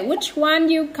 Okay, which one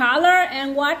you color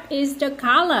and what is the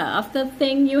color of the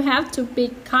thing you have to be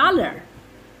color?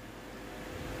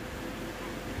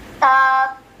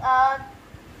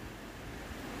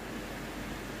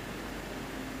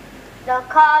 The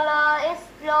color is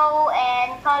blue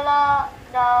and color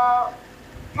the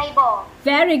table.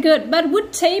 Very good. But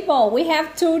what table? We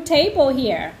have 2 tables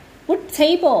here. What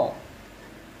table?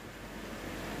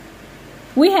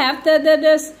 We have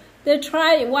the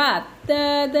try what?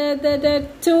 The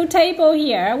 2 table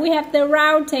here. We have the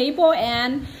round table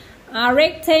and a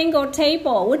rectangle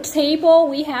table. What table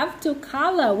we have to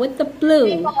color with the blue?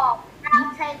 Table.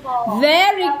 Round table.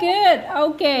 Very good.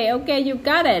 Okay, you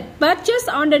got it. But just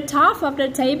on the top of the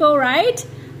table, right?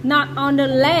 Not on the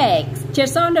legs.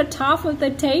 Just on the top of the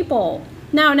table.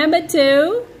 Now, number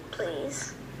 2.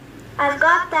 Please. I've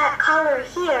got that color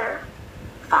here.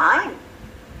 Fine.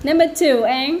 Number 2,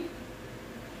 Anh.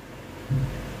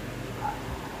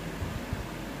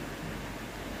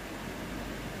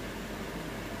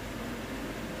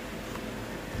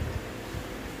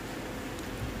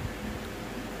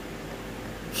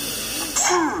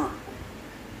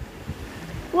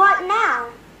 What now?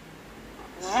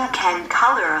 You can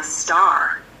color a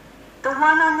star. The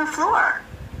one on the floor.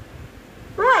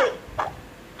 Right.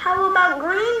 How about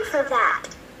green for that?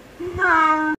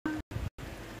 No.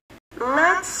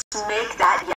 Let's make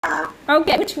that yellow.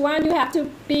 Okay, which one you have to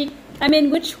be,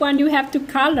 which one you have to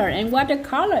color and what the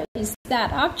color is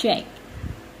that object?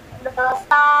 The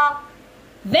star.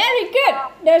 Very good.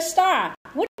 The star.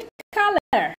 What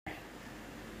color?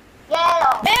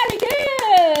 Yellow. Very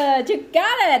good. You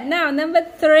got it. Now, number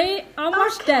 3.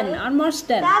 Almost Okay. done. Almost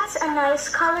done. That's a nice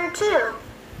color too.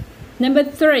 Number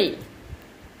 3.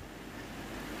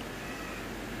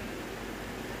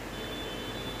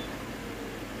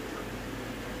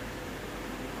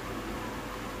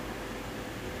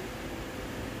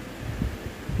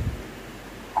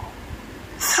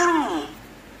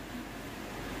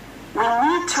 We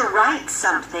need to write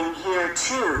something here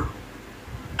too.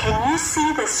 Can you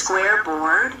see the square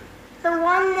board? The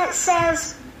one that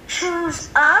says choose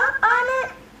a on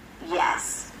it?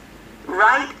 Yes.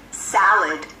 Write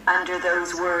salad under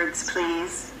those words,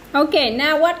 please. Okay,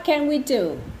 now what can we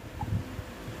do?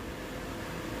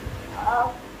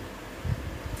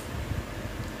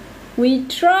 We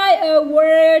try a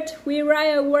word, we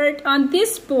write a word on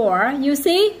this board. You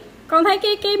see? Con thấy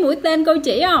cái mũi tên câu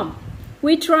chỉ không?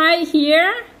 We try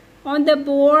here on the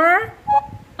board.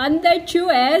 Under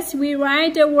choose, we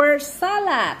write the word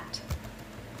salad.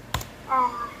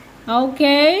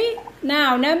 Okay.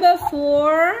 Now, number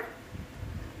 4.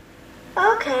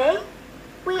 Okay.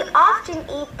 We often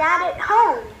eat that at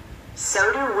home. So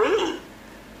do we.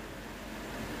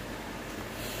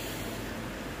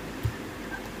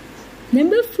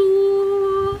 Number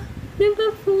 4.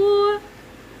 Number 4.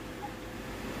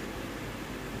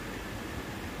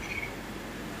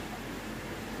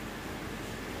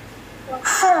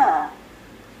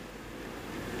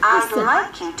 I'd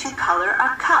like you to color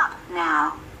a cup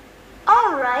now.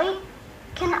 All right.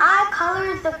 Can I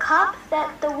color the cup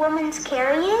that the woman's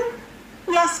carrying?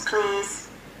 Yes, please.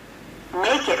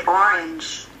 Make it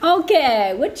orange.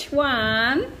 Okay, which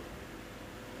one?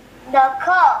 The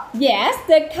cup. Yes,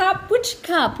 the cup. Which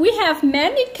cup? We have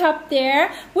many cups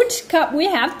there. Which cup we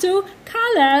have two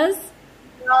colors?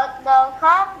 The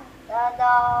cup.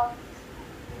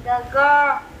 The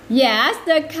girl. Yes,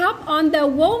 the cup on the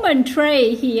woman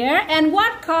tray here. And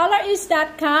what color is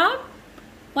that cup?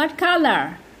 What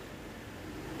color?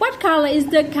 What color is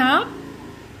the cup?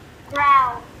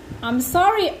 Brown. I'm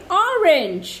sorry,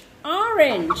 orange.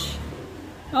 Orange.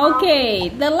 Okay,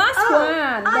 the last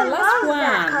one. The I last love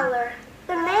that one. color.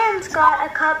 The man's got a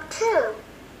cup too.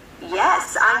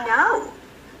 Yes, I know.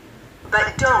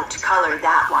 But don't color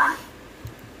that one.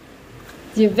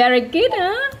 You're very good,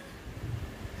 huh?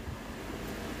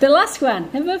 The last one,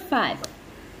 number 5.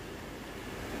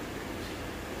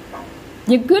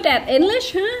 You're good at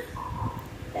English, huh?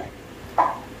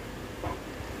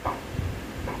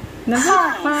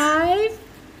 Number 5.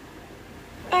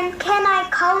 And can I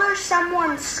color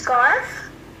someone's scarf?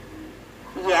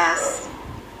 Yes.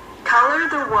 Color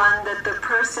the one that the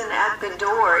person at the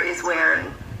door is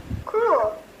wearing.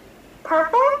 Cool.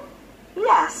 Purple?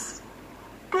 Yes.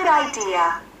 Good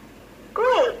idea.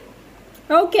 Great.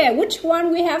 Okay, which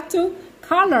one we have to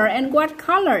color and what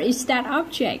color is that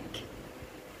object?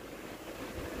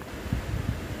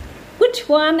 Which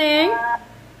one, Ang?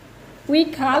 We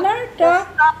color the...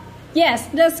 Yes,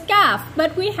 the scarf,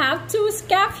 but we have 2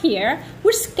 scarf here.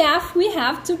 Which scarf we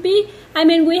have to be,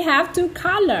 we have to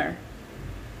color?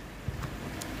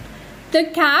 The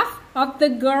calf of the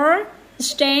girl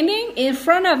standing in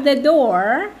front of the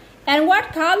door. And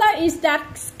what color is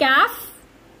that scarf?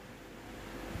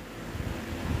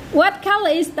 What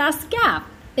color is that scarf?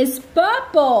 It's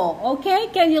purple. Okay,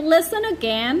 can you listen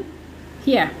again?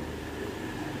 Here.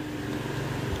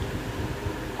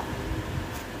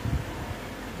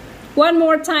 One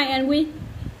more time and we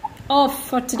off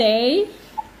for today.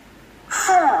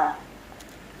 4.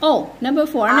 Oh, number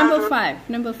 4, number 5,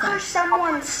 number Color 5.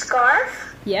 someone's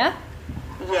scarf? Yeah?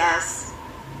 Yes.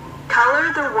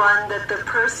 Color the one that the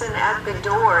person at the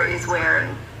door is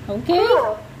wearing. Okay.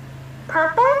 Cool.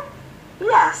 Purple?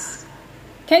 Yes.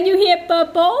 Can you hear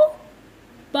purple?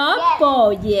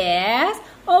 Purple, yes.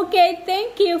 Okay,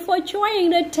 thank you for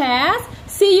joining the test.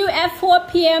 See you at 4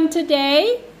 p.m.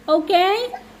 today. Okay?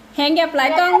 Hẹn gặp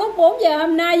lại con lúc 4 giờ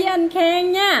hôm nay với anh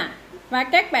Khang nha. Và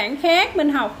các bạn khác mình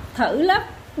học thử lớp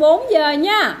 4 giờ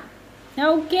nha.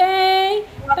 Ok.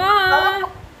 Bye.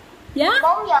 Dạ?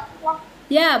 4 giờ.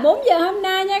 Dạ, 4 giờ hôm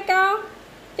nay nha con.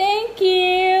 Thank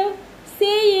you.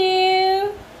 See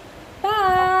you.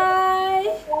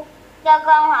 Bye. Cho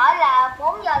con hỏi là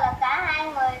 4 giờ là cả hai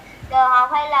người đều học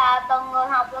hay là từng người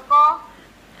học là cô?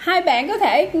 Hai bạn có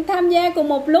thể tham gia cùng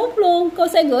một lúc luôn. Cô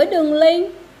sẽ gửi đường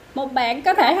link. Một bạn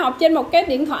có thể học trên một cái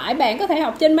điện thoại, bạn có thể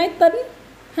học trên máy tính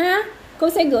ha. Cô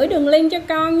sẽ gửi đường link cho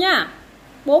con nha.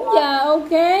 4 giờ, ok.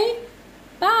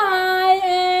 Bye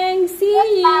and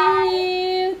see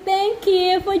you. Thank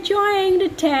you for joining the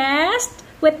test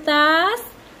with us.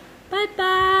 Bye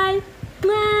bye.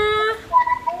 Mwah.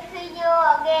 See you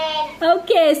again.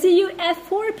 Okay, see you at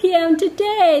 4 p.m.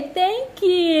 today. Thank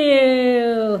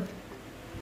you.